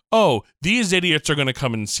 like, oh, these idiots are going to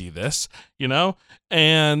come and see this,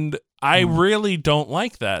 And I really don't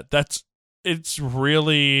like that. It's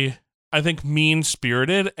really, I think,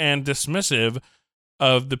 mean-spirited and dismissive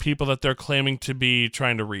of the people that they're claiming to be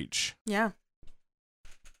trying to reach. Yeah.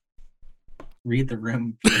 Read the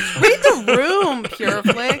room. Read the room,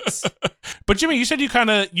 PureFlix. But Jimmy, you said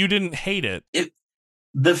you didn't hate it.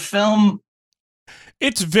 The film.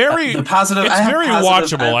 It's very positive. It's very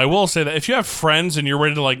watchable. I will say that if you have friends and you're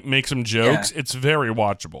ready to like make some jokes, it's very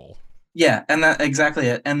watchable. Yeah, and that's exactly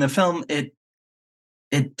it. And the film, it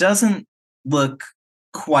doesn't look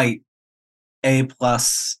quite A+,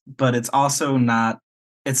 but it's also not.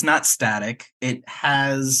 It's not static. It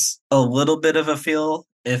has a little bit of a feel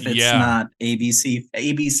if it's not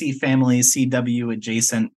ABC Family CW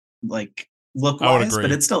adjacent, like look wise,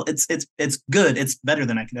 but it's still it's good. It's better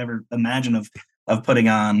than I could ever imagine of putting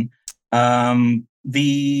on. I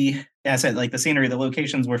said, like, the scenery, the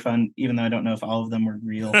locations were fun, even though I don't know if all of them were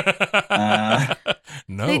real.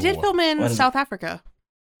 No, they did film in South Africa.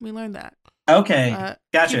 We learned that. Okay,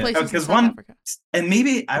 gotcha. Because Africa. And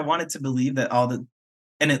maybe I wanted to believe that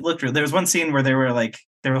and it looked real. There was one scene where there were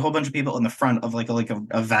a whole bunch of people in the front of like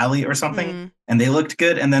a valley or something, and they looked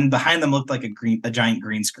good, and then behind them looked like a giant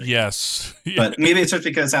green screen. Yes, but maybe it's just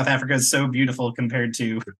because South Africa is so beautiful compared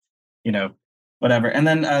to, whatever. And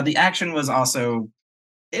then the action was also,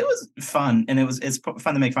 it was fun, and it's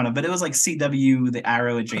fun to make fun of, but it was like CW, the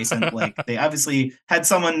Arrow adjacent. Like, they obviously had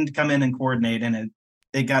someone come in and coordinate, and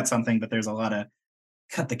they got something, but there's a lot of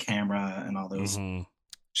cut the camera and all those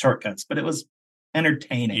shortcuts. But it was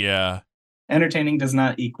entertaining. Yeah. Entertaining does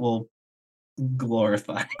not equal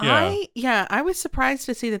glorifying. I was surprised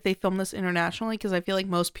to see that they filmed this internationally, because I feel like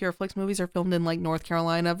most PureFlix movies are filmed in like North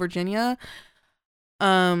Carolina, Virginia.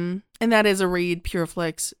 And that is a read,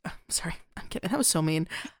 Pureflix. Sorry, I'm kidding. That was so mean.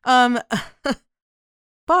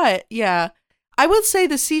 But yeah, I would say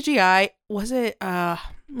the CGI, was it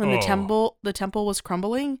when the temple was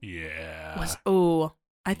crumbling? Yeah.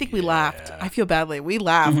 I think we laughed. I feel badly. We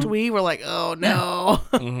laughed. Mhm. We were like, oh no.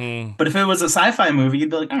 Mm-hmm. But if it was a sci-fi movie,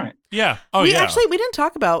 you'd be like, all right. Yeah. Oh, we yeah. we didn't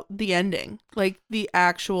talk about the ending, like the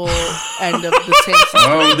actual end of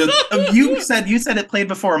the Samson. You said it played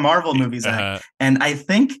before a Marvel movie, Zach. Uh-huh. And I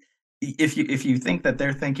think if you think that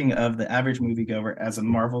they're thinking of the average moviegoer as a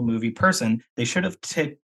Marvel movie person, they should have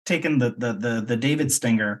taken the David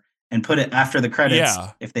stinger and put it after the credits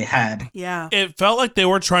if they had. Yeah. It felt like they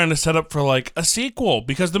were trying to set up for like a sequel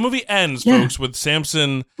because the movie ends, folks, with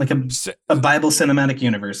Samson. Like a Bible cinematic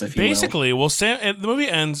universe, if you will. Basically, the movie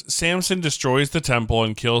ends, Samson destroys the temple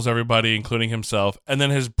and kills everybody, including himself. And then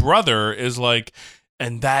his brother is like,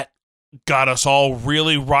 and that got us all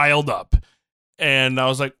really riled up. And I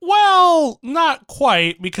was like, well, not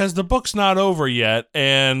quite, because the book's not over yet,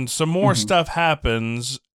 and some more stuff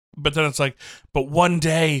happens. But then it's like, but one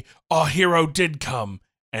day our hero did come,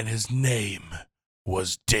 and his name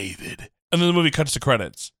was David. And then the movie cuts to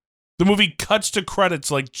credits. The movie cuts to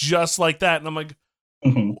credits like just like that, and I'm like,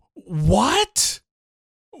 what?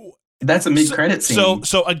 That's a mid-credit scene.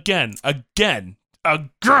 So again.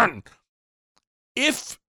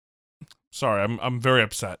 Sorry, I'm very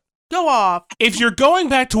upset. Go off. If you're going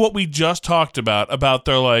back to what we just talked about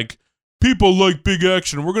they're like, people like big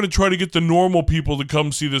action. We're going to try to get the normal people to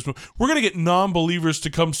come see this movie. We're going to get non-believers to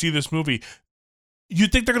come see this movie. You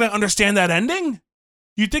think they're going to understand that ending?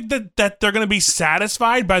 You think that they're going to be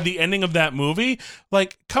satisfied by the ending of that movie?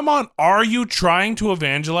 Like, come on. Are you trying to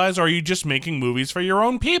evangelize, or are you just making movies for your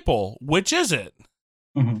own people? Which is it?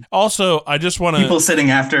 Also, I just want to... People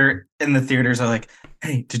sitting after in the theaters are like,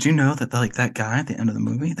 hey, did you know that that guy at the end of the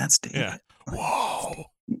movie, that's David? Yeah. Whoa.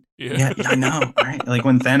 Yeah, I know, right? Like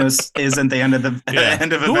when Thanos is at the end of the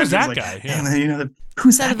end of Who was that like, guy? Hey,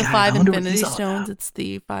 who's Instead that of the guy? 5 I wonder what Infinity he's all Stones, about. it's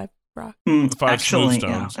the 5 rock. The 5 Actually,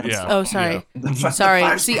 smooth stones. yeah. Oh, sorry.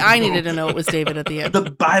 Sorry. See, I needed to know it was David at the end.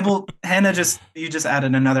 The Bible, Hannah, you just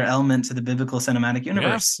added another element to the biblical cinematic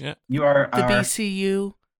universe. Yeah. You are The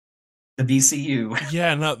BCU. The BCU.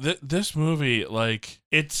 Yeah, no, this movie, like,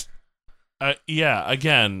 it's,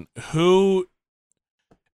 again, who,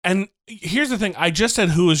 and here's the thing, I just said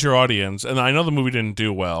who is your audience, and I know the movie didn't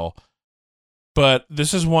do well, but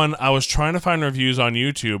this is one I was trying to find reviews on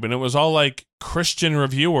YouTube, and it was all, like, Christian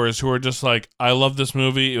reviewers who were just like, I love this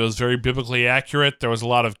movie, it was very biblically accurate, there was a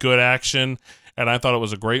lot of good action, and I thought it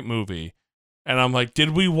was a great movie. And I'm like,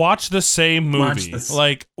 did we watch the same movie?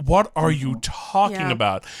 Like, what are you talking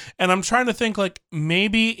about? And I'm trying to think, like,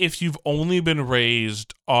 maybe if you've only been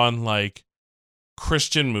raised on, like,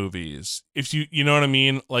 Christian movies, if you know what I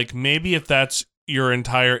mean? Like, maybe if that's your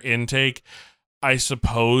entire intake, I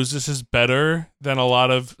suppose this is better than a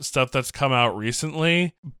lot of stuff that's come out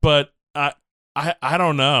recently. But I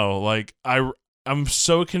don't know. Like, I'm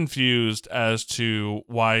so confused as to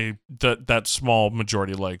why that small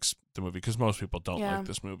majority likes the movie, because most people don't like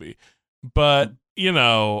this movie. But you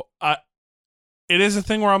know, it is a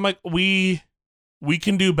thing where I'm like, we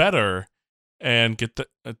can do better and get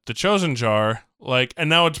the Chosen jar, like, and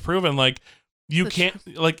now it's proven, like, you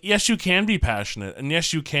can't, like, yes, you can be passionate, and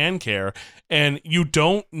yes, you can care, and you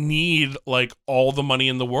don't need, like, all the money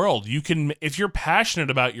in the world. You can, if you're passionate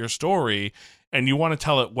about your story and you want to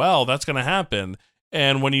tell it well, that's going to happen.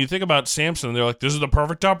 And when you think about Samson, they're like, this is the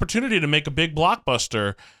perfect opportunity to make a big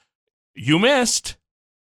blockbuster. You missed.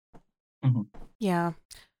 Yeah.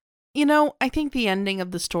 You know, I think the ending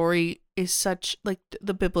of the story is such, like,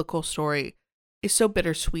 the biblical story is so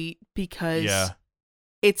bittersweet, because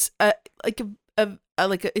it's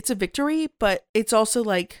it's a victory, but it's also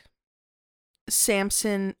like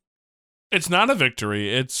Samson. It's not a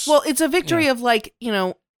victory. It's a victory of, like, you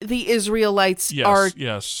know, the Israelites are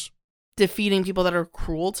defeating people that are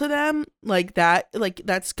cruel to them, like that, like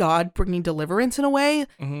that's God bringing deliverance in a way.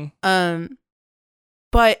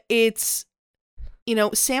 But it's, you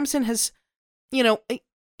know, Samson has, you know,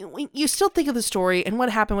 you still think of the story and what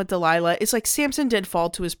happened with Delilah. It's like Samson did fall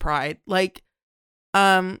to his pride, like,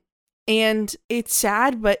 and it's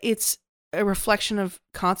sad, but it's a reflection of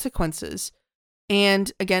consequences.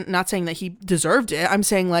 And again, not saying that he deserved it. I'm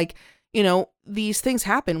saying, like, you know, these things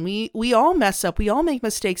happen. We all mess up. We all make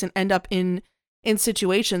mistakes and end up in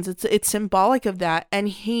situations. It's symbolic of that. And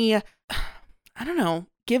he, I don't know,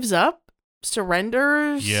 gives up,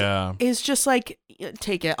 surrenders. Yeah. Is just like,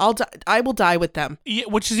 take it. I will die with them. Yeah,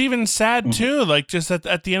 which is even sad too. Like, just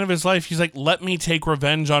at the end of his life, he's like, let me take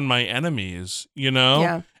revenge on my enemies, you know?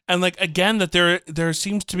 Yeah. And like, again, that there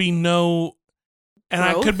seems to be no,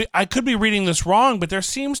 And I could be reading this wrong, but there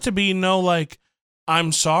seems to be no like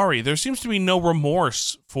I'm sorry. There seems to be no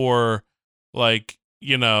remorse for like,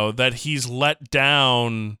 you know, that he's let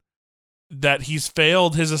down, that he's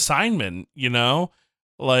failed his assignment, you know?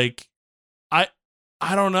 Like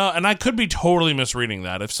I don't know, and I could be totally misreading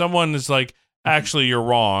that. If someone is like, actually you're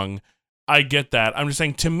wrong, I get that. I'm just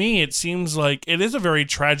saying, to me, it seems like it is a very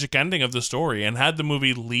tragic ending of the story, and had the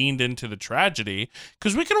movie leaned into the tragedy,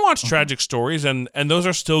 because we can watch tragic stories, and those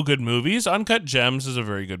are still good movies. Uncut Gems is a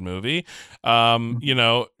very good movie. You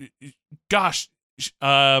know, gosh,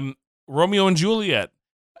 Romeo and Juliet,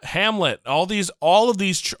 Hamlet, all of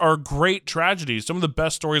these are great tragedies, some of the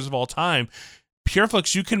best stories of all time.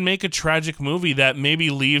 Pureflix, you can make a tragic movie that maybe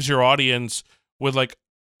leaves your audience with like,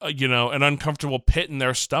 you know, an uncomfortable pit in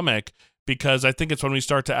their stomach, because I think it's when we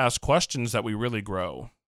start to ask questions that we really grow.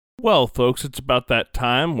 Well, folks, it's about that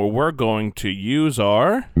time where we're going to use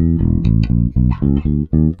our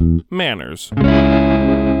manners.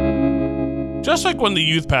 Just like when the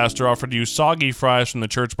youth pastor offered you soggy fries from the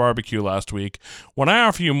church barbecue last week, when I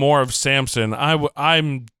offer you more of Samson,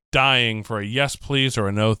 I'm dying for a yes please or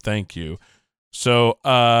a no thank you. So,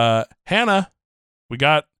 Hannah, we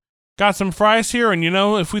got some fries here, and you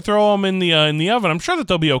know, if we throw them in the oven, I'm sure that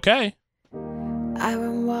they'll be okay.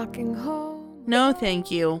 I'm walking home. No, thank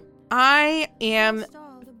you. I am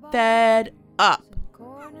fed up.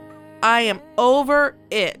 I am over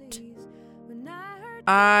it.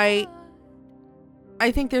 I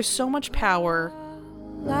think there's so much power.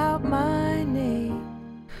 Out my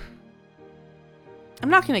name. I'm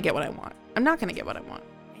not going to get what I want.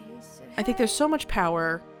 I think there's so much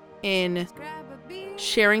power in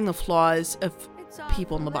sharing the flaws of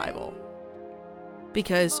people in the Bible,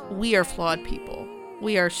 because we are flawed people.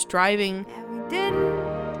 We are striving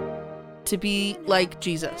to be like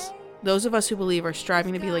Jesus. Those of us who believe are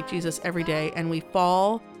striving to be like Jesus every day, and we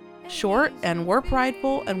fall short, and we're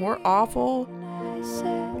prideful, and we're awful.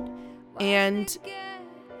 And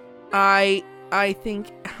I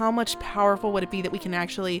think, how much powerful would it be that we can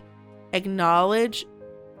actually acknowledge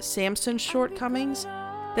Samson's shortcomings,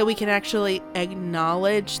 that we can actually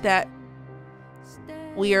acknowledge that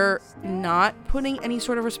we are not putting any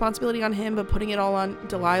sort of responsibility on him, but putting it all on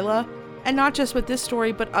Delilah. And not just with this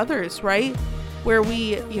story, but others, right? Where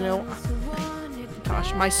we, you know,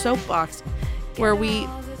 gosh, my soapbox, where we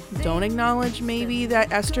don't acknowledge maybe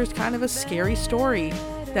that Esther's kind of a scary story,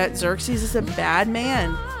 that Xerxes is a bad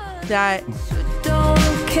man, that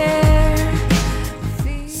Don't care.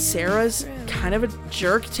 Sarah's kind of a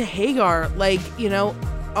jerk to Hagar, like, you know,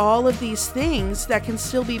 all of these things that can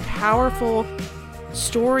still be powerful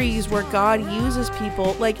stories where God uses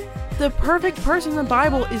people. Like, the perfect person in the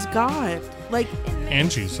Bible is God, like, and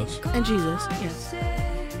Jesus, yes.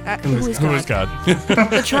 Who is God?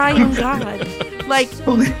 The triune God. Like,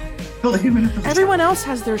 everyone else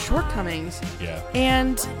has their shortcomings. Yeah.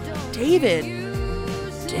 And David.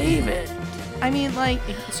 I mean, like,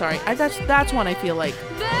 sorry, that's one I feel like.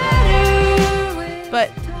 But,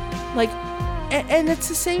 like, and it's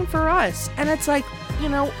the same for us. And it's like, you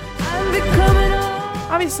know,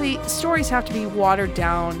 obviously stories have to be watered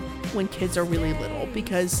down when kids are really little,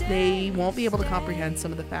 because they won't be able to comprehend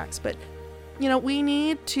some of the facts. But, you know, we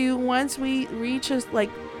need to, once we reach a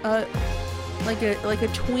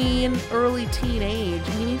tween, early teen age,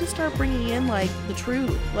 we need to start bringing in, like, the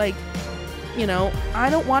truth. Like, you know, I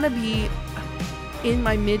don't want to be in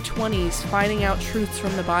my mid-20s finding out truths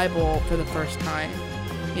from the Bible for the first time,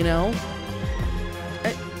 you know?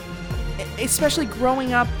 Especially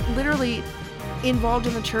growing up literally involved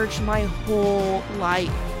in the church my whole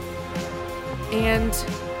life. And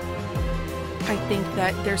I think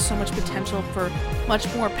that there's so much potential for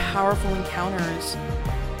much more powerful encounters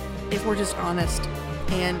if we're just honest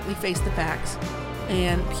and we face the facts.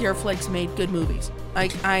 And Pureflix made good movies.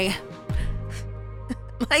 Like,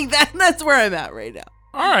 that's where I'm at right now.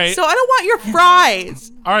 All right. So I don't want your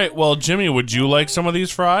fries. All right. Well, Jimmy, would you like some of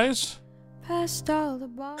these fries? I'm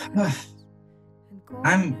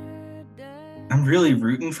really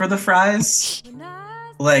rooting for the fries.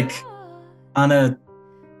 Like, on a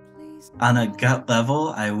gut level,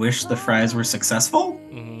 I wish the fries were successful.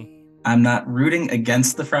 Mm-hmm. I'm not rooting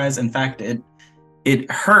against the fries. In fact,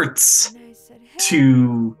 it hurts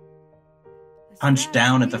to punch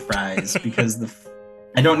down at the fries because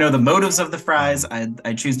I don't know the motives of the fries.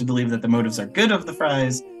 I choose to believe that the motives are good of the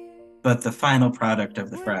fries, but the final product of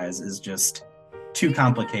the fries is just too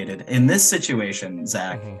complicated. In this situation,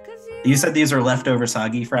 Zach, you said these are leftover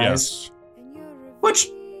soggy fries. Yes. Which,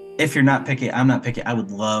 if you're not picky, I'm not picky. I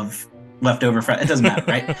would love leftover fries. It doesn't matter,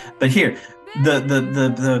 right? But here,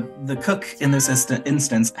 The cook in this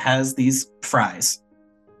instance has these fries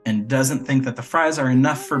and doesn't think that the fries are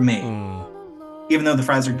enough for me. Even though the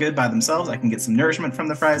fries are good by themselves, I can get some nourishment from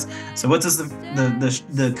the fries. So what does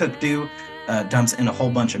the cook do? Dumps in a whole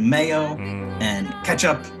bunch of mayo and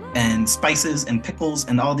ketchup and spices and pickles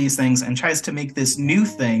and all these things, and tries to make this new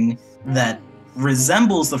thing that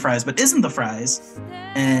resembles the fries but isn't the fries.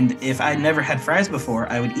 And if I'd never had fries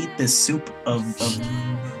before, I would eat this soup of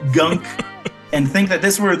gunk and think that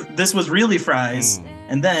this was really fries.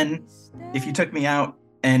 And then if you took me out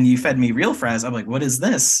and you fed me real fries, I'm like, what is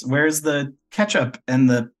this? Where's the ketchup and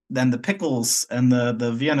the pickles and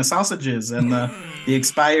the Vienna sausages and the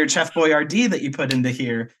expired Chef Boyardee that you put into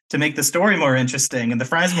here to make the story more interesting and the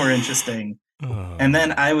fries more interesting? And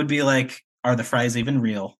then I would be like, are the fries even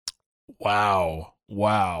real? Wow.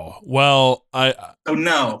 Well, I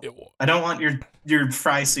don't want your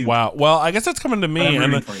fry soup. Wow. Well, I guess that's coming to me.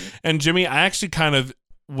 And Jimmy, I actually kind of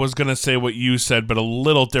was going to say what you said, but a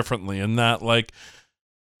little differently, in that, like,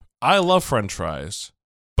 I love French fries,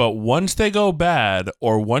 but once they go bad,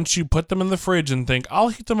 or once you put them in the fridge and think, I'll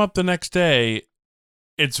heat them up the next day,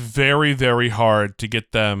 it's very, very hard to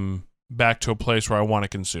get them back to a place where I want to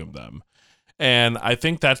consume them. And I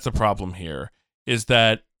think that's the problem here, is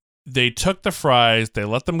that they took the fries, they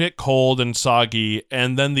let them get cold and soggy,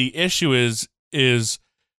 and then the issue is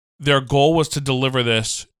their goal was to deliver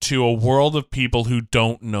this to a world of people who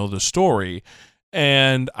don't know the story.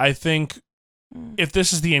 And I think if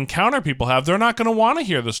this is the encounter people have, they're not going to want to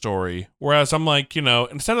hear the story. Whereas I'm like,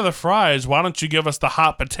 instead of the fries, why don't you give us the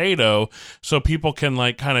hot potato so people can,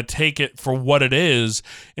 like, kind of take it for what it is,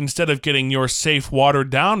 instead of getting your safe,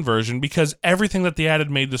 watered down version, because everything that they added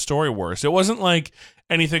made the story worse. It wasn't like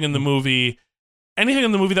anything in the movie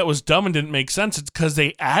that was dumb and didn't make sense. It's because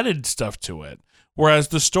they added stuff to it. Whereas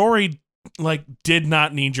the story, like, did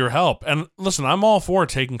not need your help. And listen, I'm all for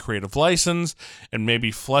taking creative license and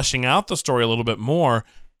maybe fleshing out the story a little bit more,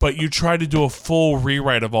 but you tried to do a full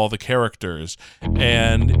rewrite of all the characters.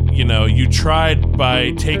 And, you tried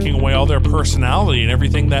by taking away all their personality and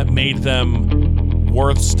everything that made them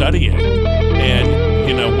worth studying. And,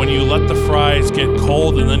 when you let the fries get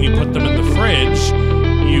cold and then you put them in the fridge,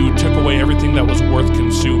 you took away everything that was worth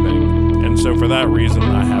consuming. And so for that reason,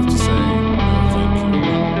 I have to say, no, thank you.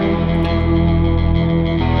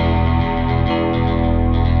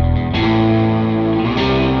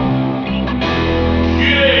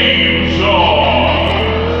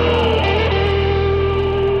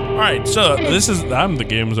 All right, so I'm the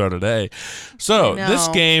Game Czar today. So this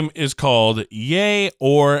game is called Yay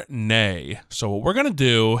or Nay. So what we're going to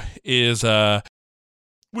do is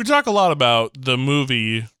we talk a lot about the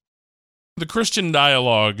movie, the Christian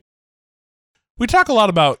dialogue. We talk a lot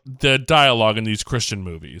about the dialogue in these Christian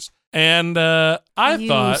movies. And I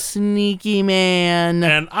thought, sneaky man.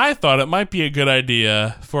 And I thought it might be a good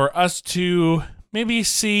idea for us to maybe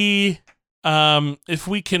see if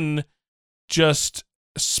we can just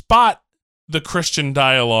spot the Christian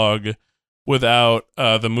dialogue without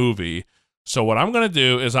the movie. So what I'm going to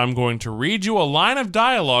do is I'm going to read you a line of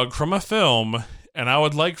dialogue from a film, and I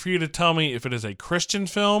would like for you to tell me if it is a Christian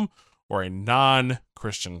film or a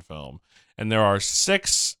non-Christian film. And there are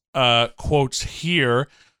 6 quotes here.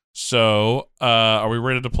 So are we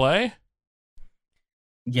ready to play?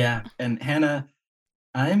 Yeah. And Hannah,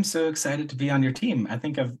 I'm so excited to be on your team. I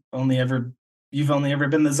think you've only ever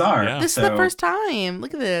been the czar. Yeah. This is the first time.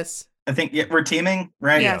 Look at this. I think we're teaming,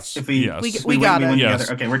 right? Yes. If we got it. Yes.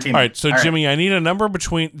 Okay, we're teaming. All right, so Jimmy, I need a number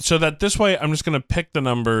between, so that this way I'm just going to pick the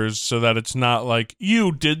numbers so that it's not like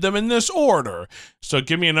you did them in this order. So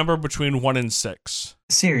give me a number between 1 and 6.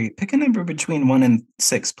 Siri, pick a number between 1 and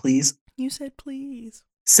 6, please. You said please.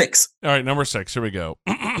 6. All right, number 6. Here we go.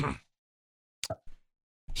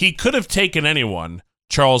 He could have taken anyone.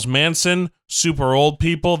 Charles Manson, super old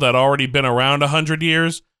people that already been around 100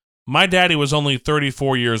 years. My daddy was only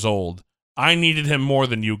 34 years old. I needed him more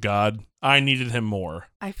than you, God. I needed him more.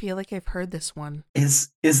 I feel like I've heard this one.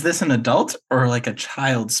 Is this an adult or like a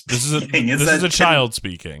child speaking? This is a child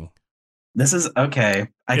speaking. This is okay.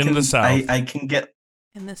 In the South. I can get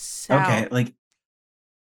in the South. Okay, like,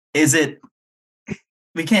 is it?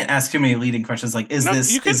 We can't ask too many leading questions. Like, is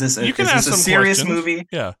this a serious movie?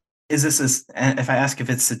 Yeah. Is this if I ask if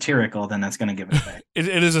it's satirical, then that's going to give it away. It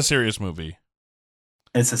is a serious movie.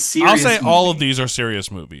 It's a serious I'll say movie. all of these are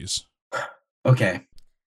serious movies. Okay.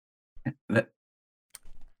 I'm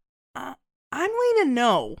leaning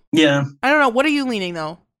no. Yeah. I don't know. What are you leaning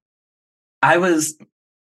though?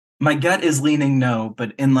 My gut is leaning no,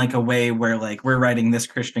 but in like a way where like we're writing this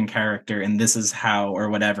Christian character and this is how, or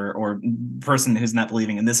whatever, or person who's not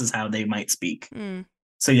believing and this is how they might speak.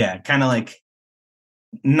 So yeah, kind of like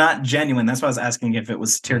not genuine. That's why I was asking if it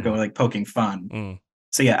was satirical or like poking fun. Mm.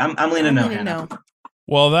 So yeah, I'm leaning no, leaning Hannah. no.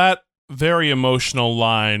 Well, that very emotional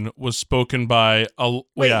line was spoken by a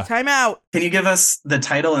Wait, yeah. time out. Can you give us the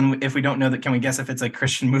title, and if we don't know that, can we guess if it's a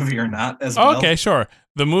Christian movie or not as well? Okay, sure.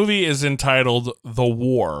 The movie is entitled The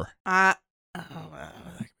War.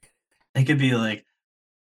 It could be like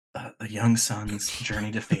a young son's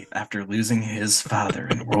journey to faith after losing his father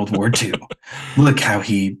in World War II. Look how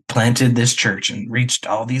he planted this church and reached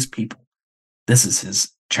all these people. This is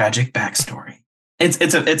his tragic backstory.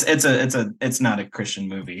 It's not a Christian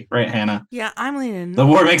movie, right, Hannah? Yeah, I'm leaning. The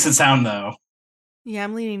War makes it sound though. Yeah,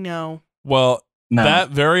 I'm leaning no. Well, No. that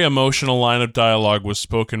very emotional line of dialogue was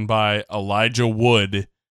spoken by Elijah Wood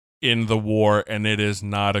in The War, and it is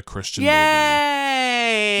not a Christian movie.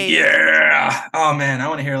 Yay! Yeah. Oh man, I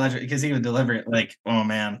want to hear Elijah because he would deliver it like, oh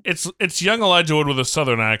man. It's young Elijah Wood with a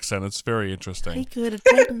southern accent. It's very He interesting. could have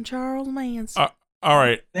taken Charles Manson. All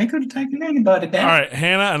right. They could have taken anybody All down. right,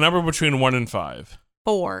 Hannah, a number between 1 and 5.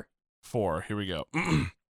 4. 4. Here we go.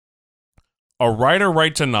 A writer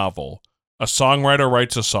writes a novel. A songwriter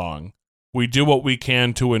writes a song. We do what we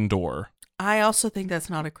can to endure. I also think that's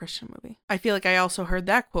not a Christian movie. I feel like I also heard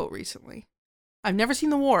that quote recently. I've never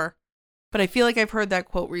seen The War, but I feel like I've heard that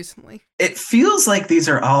quote recently. It feels like these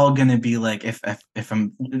are all going to be like, if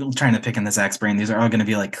I'm trying to pick in the Zach's brain, these are all going to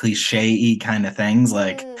be like cliche-y kind of things.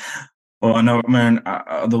 Like, well, I know, man,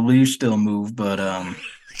 the leaves still move, but I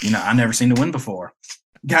never seen the wind before,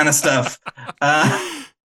 kind of stuff.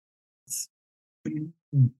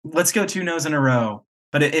 Let's go 2 no's in a row.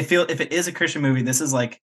 But if it is a Christian movie, this is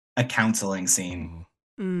like a counseling scene.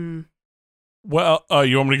 Mm. Well,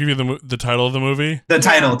 you want me to give you the title of the movie? The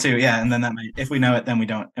title too, yeah, and then that might, if we know it, then we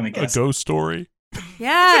don't, and we A guess. ghost story.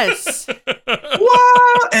 Yes.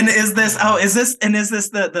 What? And is this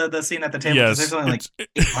the scene at the table? 'Cause Yes, there's only like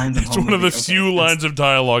it's, 8 lines in the it's whole one of the movie. Okay, few lines of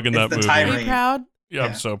dialogue in it's that the movie. Are tirade. you proud Yeah,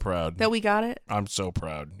 I'm Yeah. so proud. that we got it? I'm so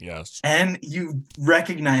proud. Yes. And you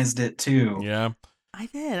recognized it too. Yeah. I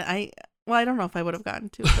did. I don't know if I would have gotten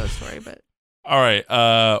to a ghost story, but All right.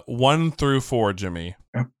 1 through 4, Jimmy.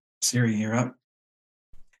 Siri, you're up.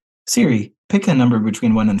 Siri, pick a number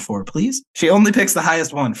between 1 and 4, please. She only picks the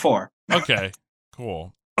highest one, 4. Okay.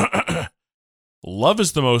 Cool. Love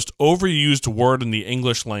is the most overused word in the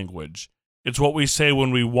English language. It's what we say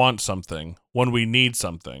when we want something, when we need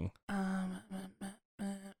something.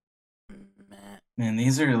 Man,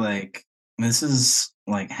 this is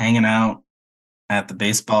like hanging out at the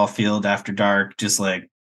baseball field after dark, just like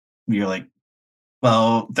you're like,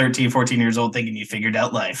 well, 13, 14 years old thinking you figured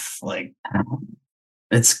out life. Like,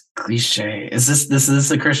 it's cliche. Is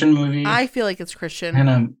this a Christian movie? I feel like it's Christian.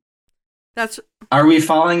 And That's are we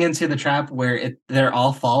falling into the trap where they're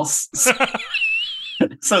all false?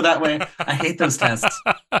 So that way, I hate those tests.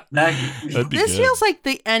 That'd be this good. feels like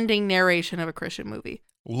the ending narration of a Christian movie.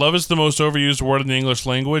 Love is the most overused word in the English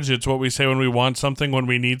language. It's what we say when we want something, when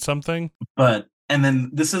we need something. And then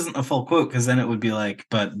this isn't a full quote because then it would be like,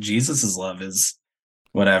 but Jesus's love is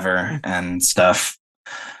whatever and stuff.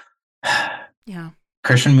 Yeah.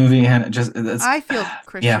 Christian movie and I feel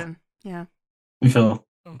Christian. Yeah.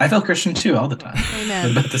 I feel Christian too all the time.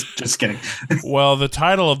 Amen. But just kidding. Well, the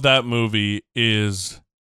title of that movie is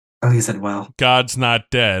Oh, he said, well. God's Not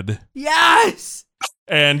Dead. Yes.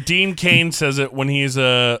 And Dean Cain says it when he's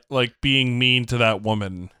like being mean to that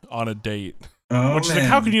woman on a date. Oh, Which is man. like,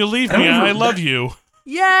 how can you leave I me? don't I remember love that. you.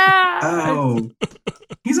 Yeah. Oh.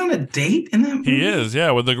 He's on a date in that movie? He is,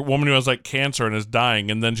 yeah, with the woman who has like cancer and is dying,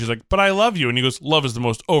 and then she's like, "But I love you," and he goes, "Love is the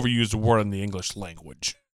most overused word in the English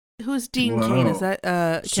language." Who's Dean Whoa. Cain? Is that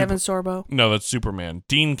Kevin Sorbo? No, that's Superman.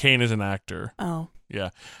 Dean Cain is an actor. Oh, Yeah.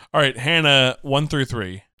 All right, Hannah, 1 through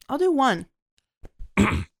 3. I'll do 1.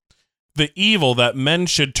 The evil that men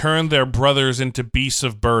should turn their brothers into beasts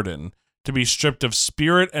of burden, to be stripped of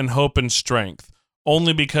spirit and hope and strength,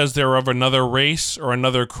 only because they're of another race or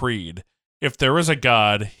another creed. If there is a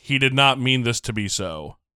God, he did not mean this to be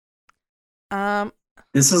so.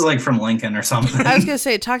 This is like from Lincoln or something. I was gonna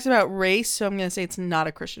say it talks about race, so I'm gonna say it's not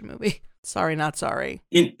a Christian movie. Sorry, not sorry.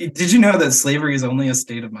 Did you know that slavery is only a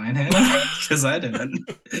state of mind, Hannah? Because I didn't.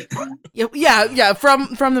 Yeah. From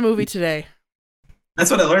the movie today. That's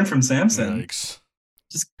what I learned from Samson. Yikes.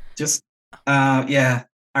 Yeah.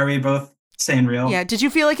 Are we both saying real? Yeah. Did you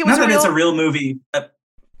feel like it was Not that real? it's a real movie. Have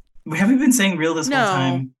we been saying real this No. whole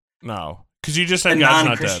time? No, because you just A said God's not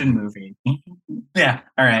non-Christian dead. movie. Yeah.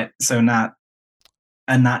 All right. So not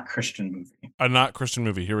a not Christian movie. A not Christian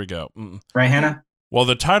movie. Here we go. Right, Hannah? Well,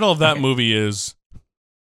 the title of that Okay. movie is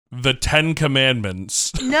The Ten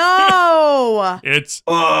Commandments. No. It's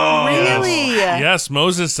Oh, Really? yes.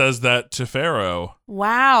 Moses says that to Pharaoh.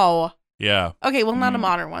 Wow. Yeah. Okay, well, not a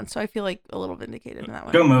modern one, so I feel like a little vindicated in that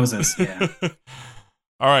one. Go Moses. Yeah.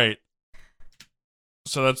 All right.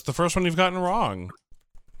 So that's the first one you've gotten wrong,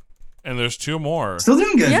 and there's 2 more. Still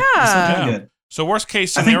doing good. Yeah. Still doing good. So worst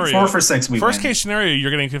case I scenario. think 4 for 6. First win. case scenario,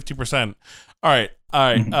 you're getting 50%. All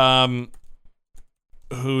right.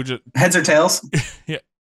 Who just? Heads or tails?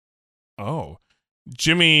 Oh,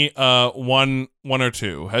 Jimmy. 1 or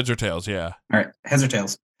 2. Heads or tails? Yeah. All right. Heads or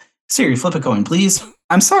tails? Siri, flip a coin, please.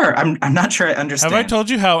 I'm sorry. I'm not sure I understand. Have I told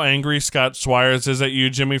you how angry Scott Swires is at you,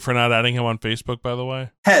 Jimmy, for not adding him on Facebook? By the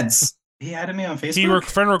way, Heads. He added me on Facebook.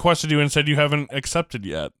 friend requested you and said you haven't accepted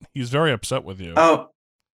yet. He's very upset with you. Oh,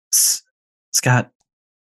 Scott.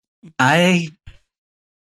 I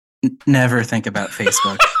never think about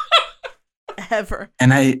Facebook. Ever.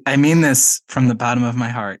 And I mean this from the bottom of my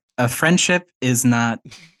heart. A friendship is not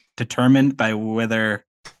determined by whether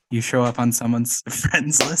you show up on someone's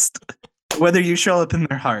friends list, whether you show up in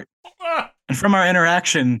their heart. And from our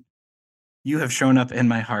interaction, you have shown up in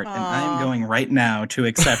my heart, and I am going right now to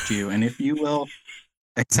accept you. And if you will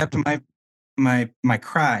accept my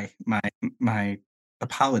cry, my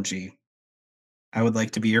apology, I would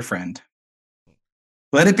like to be your friend.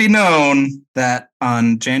 Let it be known that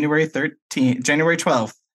on January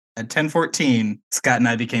 12th at 10:14, Scott and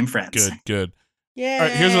I became friends. Good. Yeah. All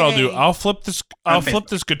right, here's what I'll do. I'll flip On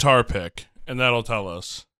this guitar pick, and that'll tell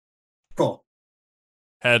us. Cool.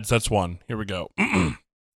 Heads, that's 1. Here we go.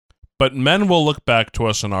 But men will look back to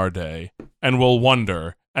us in our day, and will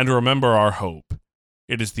wonder, and remember our hope.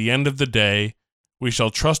 It is the end of the day. We shall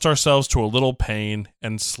trust ourselves to a little pain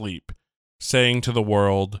and sleep, saying to the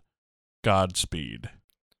world, Godspeed.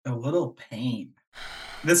 A little pain.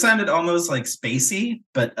 This sounded almost like spacey,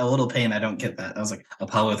 but a little pain. I don't get that. I was like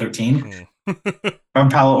Apollo 13.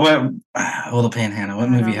 Apollo. A little pain, Hannah. What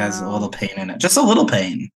movie has a little pain in it? Just a little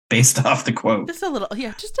pain, based off the quote. Just a little.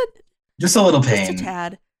 Yeah, just a little pain. Just a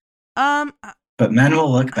tad. But men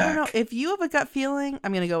will look I don't know. back. If you have a gut feeling,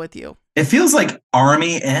 I'm gonna go with you. It feels like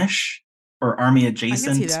army-ish or army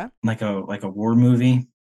adjacent, see that. like a war movie.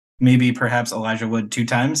 Maybe perhaps Elijah Wood 2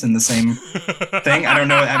 times in the same thing. I don't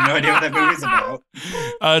know. I have no idea what that movie's about.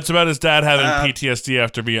 It's about his dad having PTSD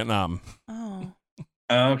after Vietnam. Oh.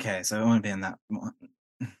 Okay, so it won't be in that one.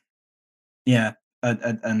 Yeah,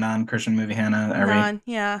 a non-Christian movie, Hannah.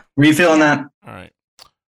 Yeah. Were you feeling that? All right.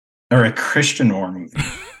 Or a Christian war movie?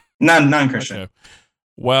 Non-Christian. Okay.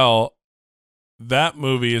 Well, that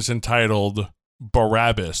movie is entitled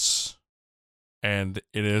Barabbas, and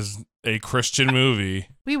it is a Christian movie.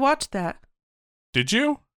 We watched that. Did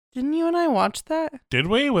you? Didn't you and I watch that? Did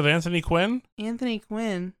we? With Anthony Quinn? Anthony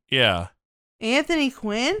Quinn. Yeah. Anthony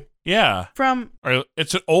Quinn? Yeah. From...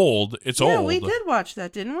 It's old. It's old. Yeah, we did watch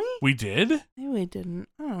that, didn't we? We did? Maybe we didn't.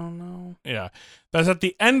 I don't know. Yeah. That's at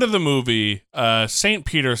the end of the movie. St.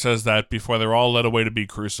 Peter says that before they're all led away to be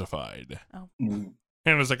crucified. Oh. Mm.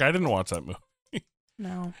 And I was like, I didn't watch that movie.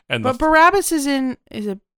 No. And but Barabbas is in...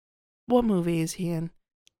 What movie is he in?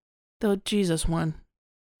 The Jesus one.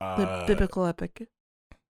 The biblical epic.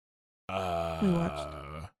 We watched.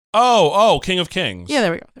 King of Kings. Yeah,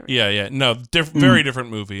 there we go. Yeah. No, very different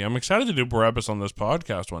movie. I'm excited to do Barabbas on this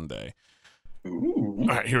podcast one day. Ooh. All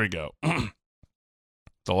right, here we go.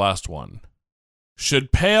 The last one.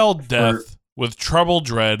 Should pale death with trouble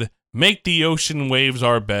dread make the ocean waves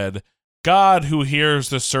our bed, God who hears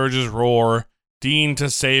the surges roar, deign to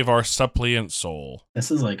save our suppliant soul. This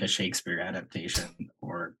is like a Shakespeare adaptation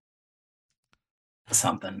or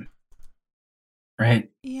something. Right?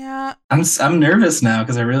 Yeah. I'm nervous now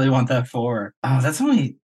because I really want that 4. Oh, that's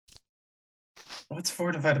only... What's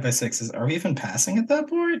 4 divided by 6? Are we even passing at that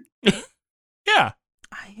point? Yeah.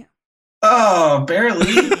 Oh,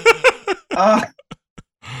 barely.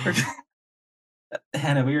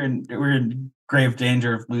 Hannah, we're in grave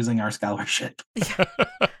danger of losing our scholarship.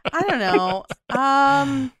 I don't know.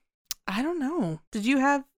 I don't know. Did you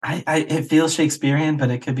have... it feels Shakespearean,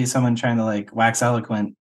 but it could be someone trying to like wax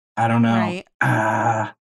eloquent. I don't know. Right.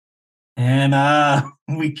 And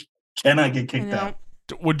we cannot get kicked out.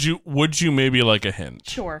 Would you maybe like a hint?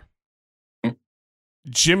 Sure.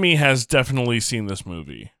 Jimmy has definitely seen this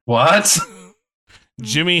movie. What?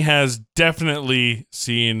 Jimmy has definitely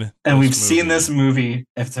seen and we've seen this movie.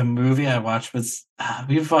 If the movie I watched was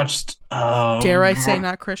we've watched dare I say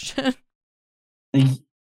not Christian?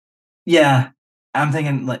 Yeah. I'm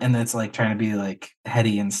thinking and it's like trying to be like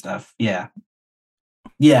heady and stuff. Yeah.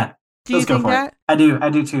 Yeah. Do you think that? I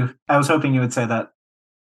do too. I was hoping you would say that.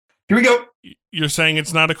 Here we go. You're saying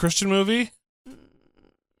it's not a Christian movie?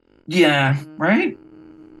 Yeah, right?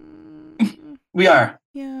 We are.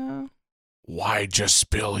 Yeah. Why'd you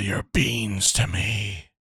spill your beans to me?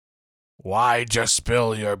 Why'd you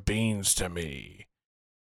spill your beans to me?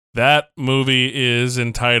 That movie is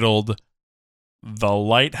entitled The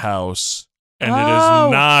Lighthouse, and it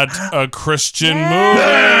is not a Christian movie.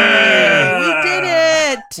 We did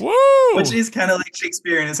it! Woo! Which is kind of like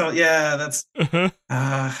Shakespearean. It's all, yeah, that's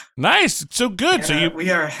nice. So good. So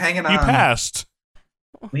we are hanging on. You passed.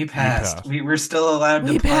 We passed. We're still allowed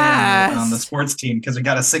to play on the sports team because we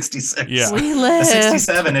got a 66. Yeah. We A lived.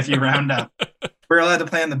 67 if you round up. We're allowed to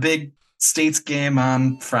play in the big states game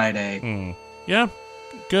on Friday. Yeah,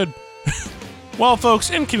 good. Well,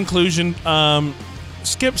 folks, in conclusion,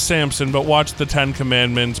 skip Samson, but watch The Ten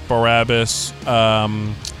Commandments, Barabbas,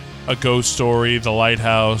 A Ghost Story, The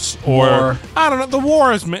Lighthouse, or War. I don't know. The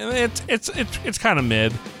War is it's kind of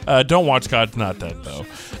mid. Don't watch God's Not Dead though,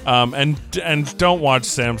 and don't watch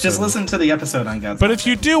Samson. Just listen to the episode on God's. But if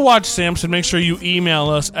you do watch Samson, make sure you email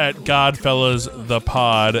us at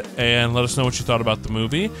godfellasthepod and let us know what you thought about the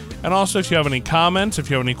movie. And also, if you have any comments, if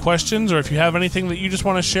you have any questions, or if you have anything that you just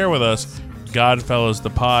want to share with us,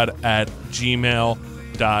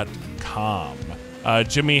 godfellasthepod@gmail.com.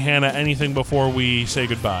 Jimmy, Hannah, anything before we say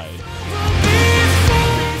goodbye?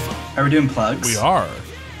 Are we doing plugs? We are.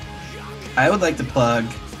 I would like to plug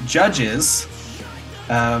Judges,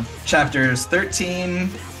 chapters 13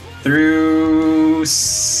 through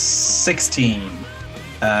 16.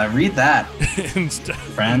 Read that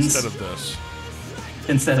Friends. Instead of this.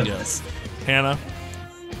 instead of this. Hannah?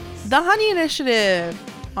 The Honey Initiative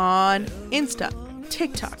on Insta,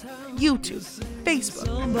 TikTok, YouTube, Facebook.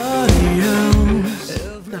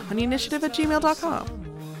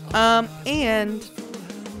 TheHoneyInitiative@gmail.com. And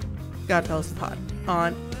Godfellas the Pod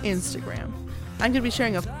on Instagram. I'm going to be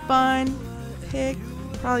sharing a fun pic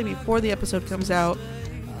probably before the episode comes out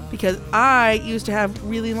because I used to have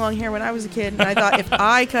really long hair when I was a kid, and I thought if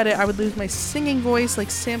I cut it, I would lose my singing voice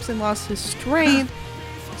like Samson lost his strength.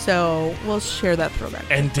 So we'll share that throwback.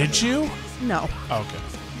 And did you? No. Okay.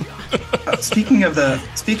 Speaking of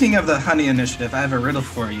the Honey Initiative, I have a riddle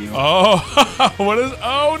for you. Oh, what is?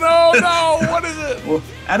 Oh no! What is it? Well,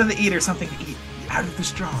 out of the eater, something to eat. Out of the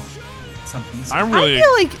straw, something. I'm I really.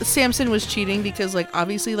 feel like Samson was cheating because, like,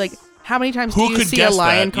 obviously, like, how many times do Who you could see a guess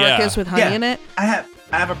lion that? Yeah. carcass with honey in it? I have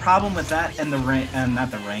a problem with that and the ring, and not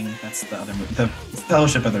the ring. That's the other movie, the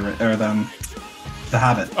Fellowship of the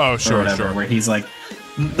Hobbit. Oh, sure, or whatever, sure. Where he's like,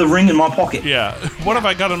 the ring in my pocket. Yeah. What have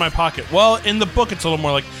I got in my pocket? Well, in the book, it's a little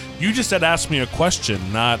more like you just said, ask me a question,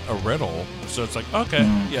 not a riddle. So it's like, okay,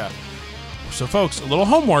 yeah. So, folks, a little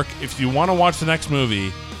homework. If you want to watch the next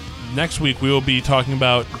movie, next week we will be talking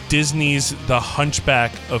about Disney's The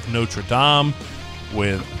Hunchback of Notre Dame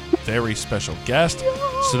with very special guest.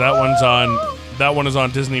 So that one is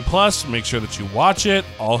on Disney Plus. Make sure that you watch it.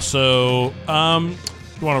 Also, you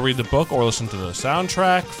want to read the book or listen to the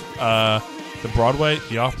soundtrack, the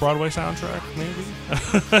off-Broadway soundtrack, maybe,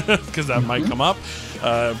 because that might come up.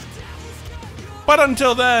 But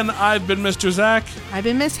until then, I've been Mr. Zach. I've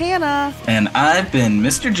been Miss Hannah. And I've been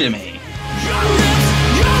Mr. Jimmy.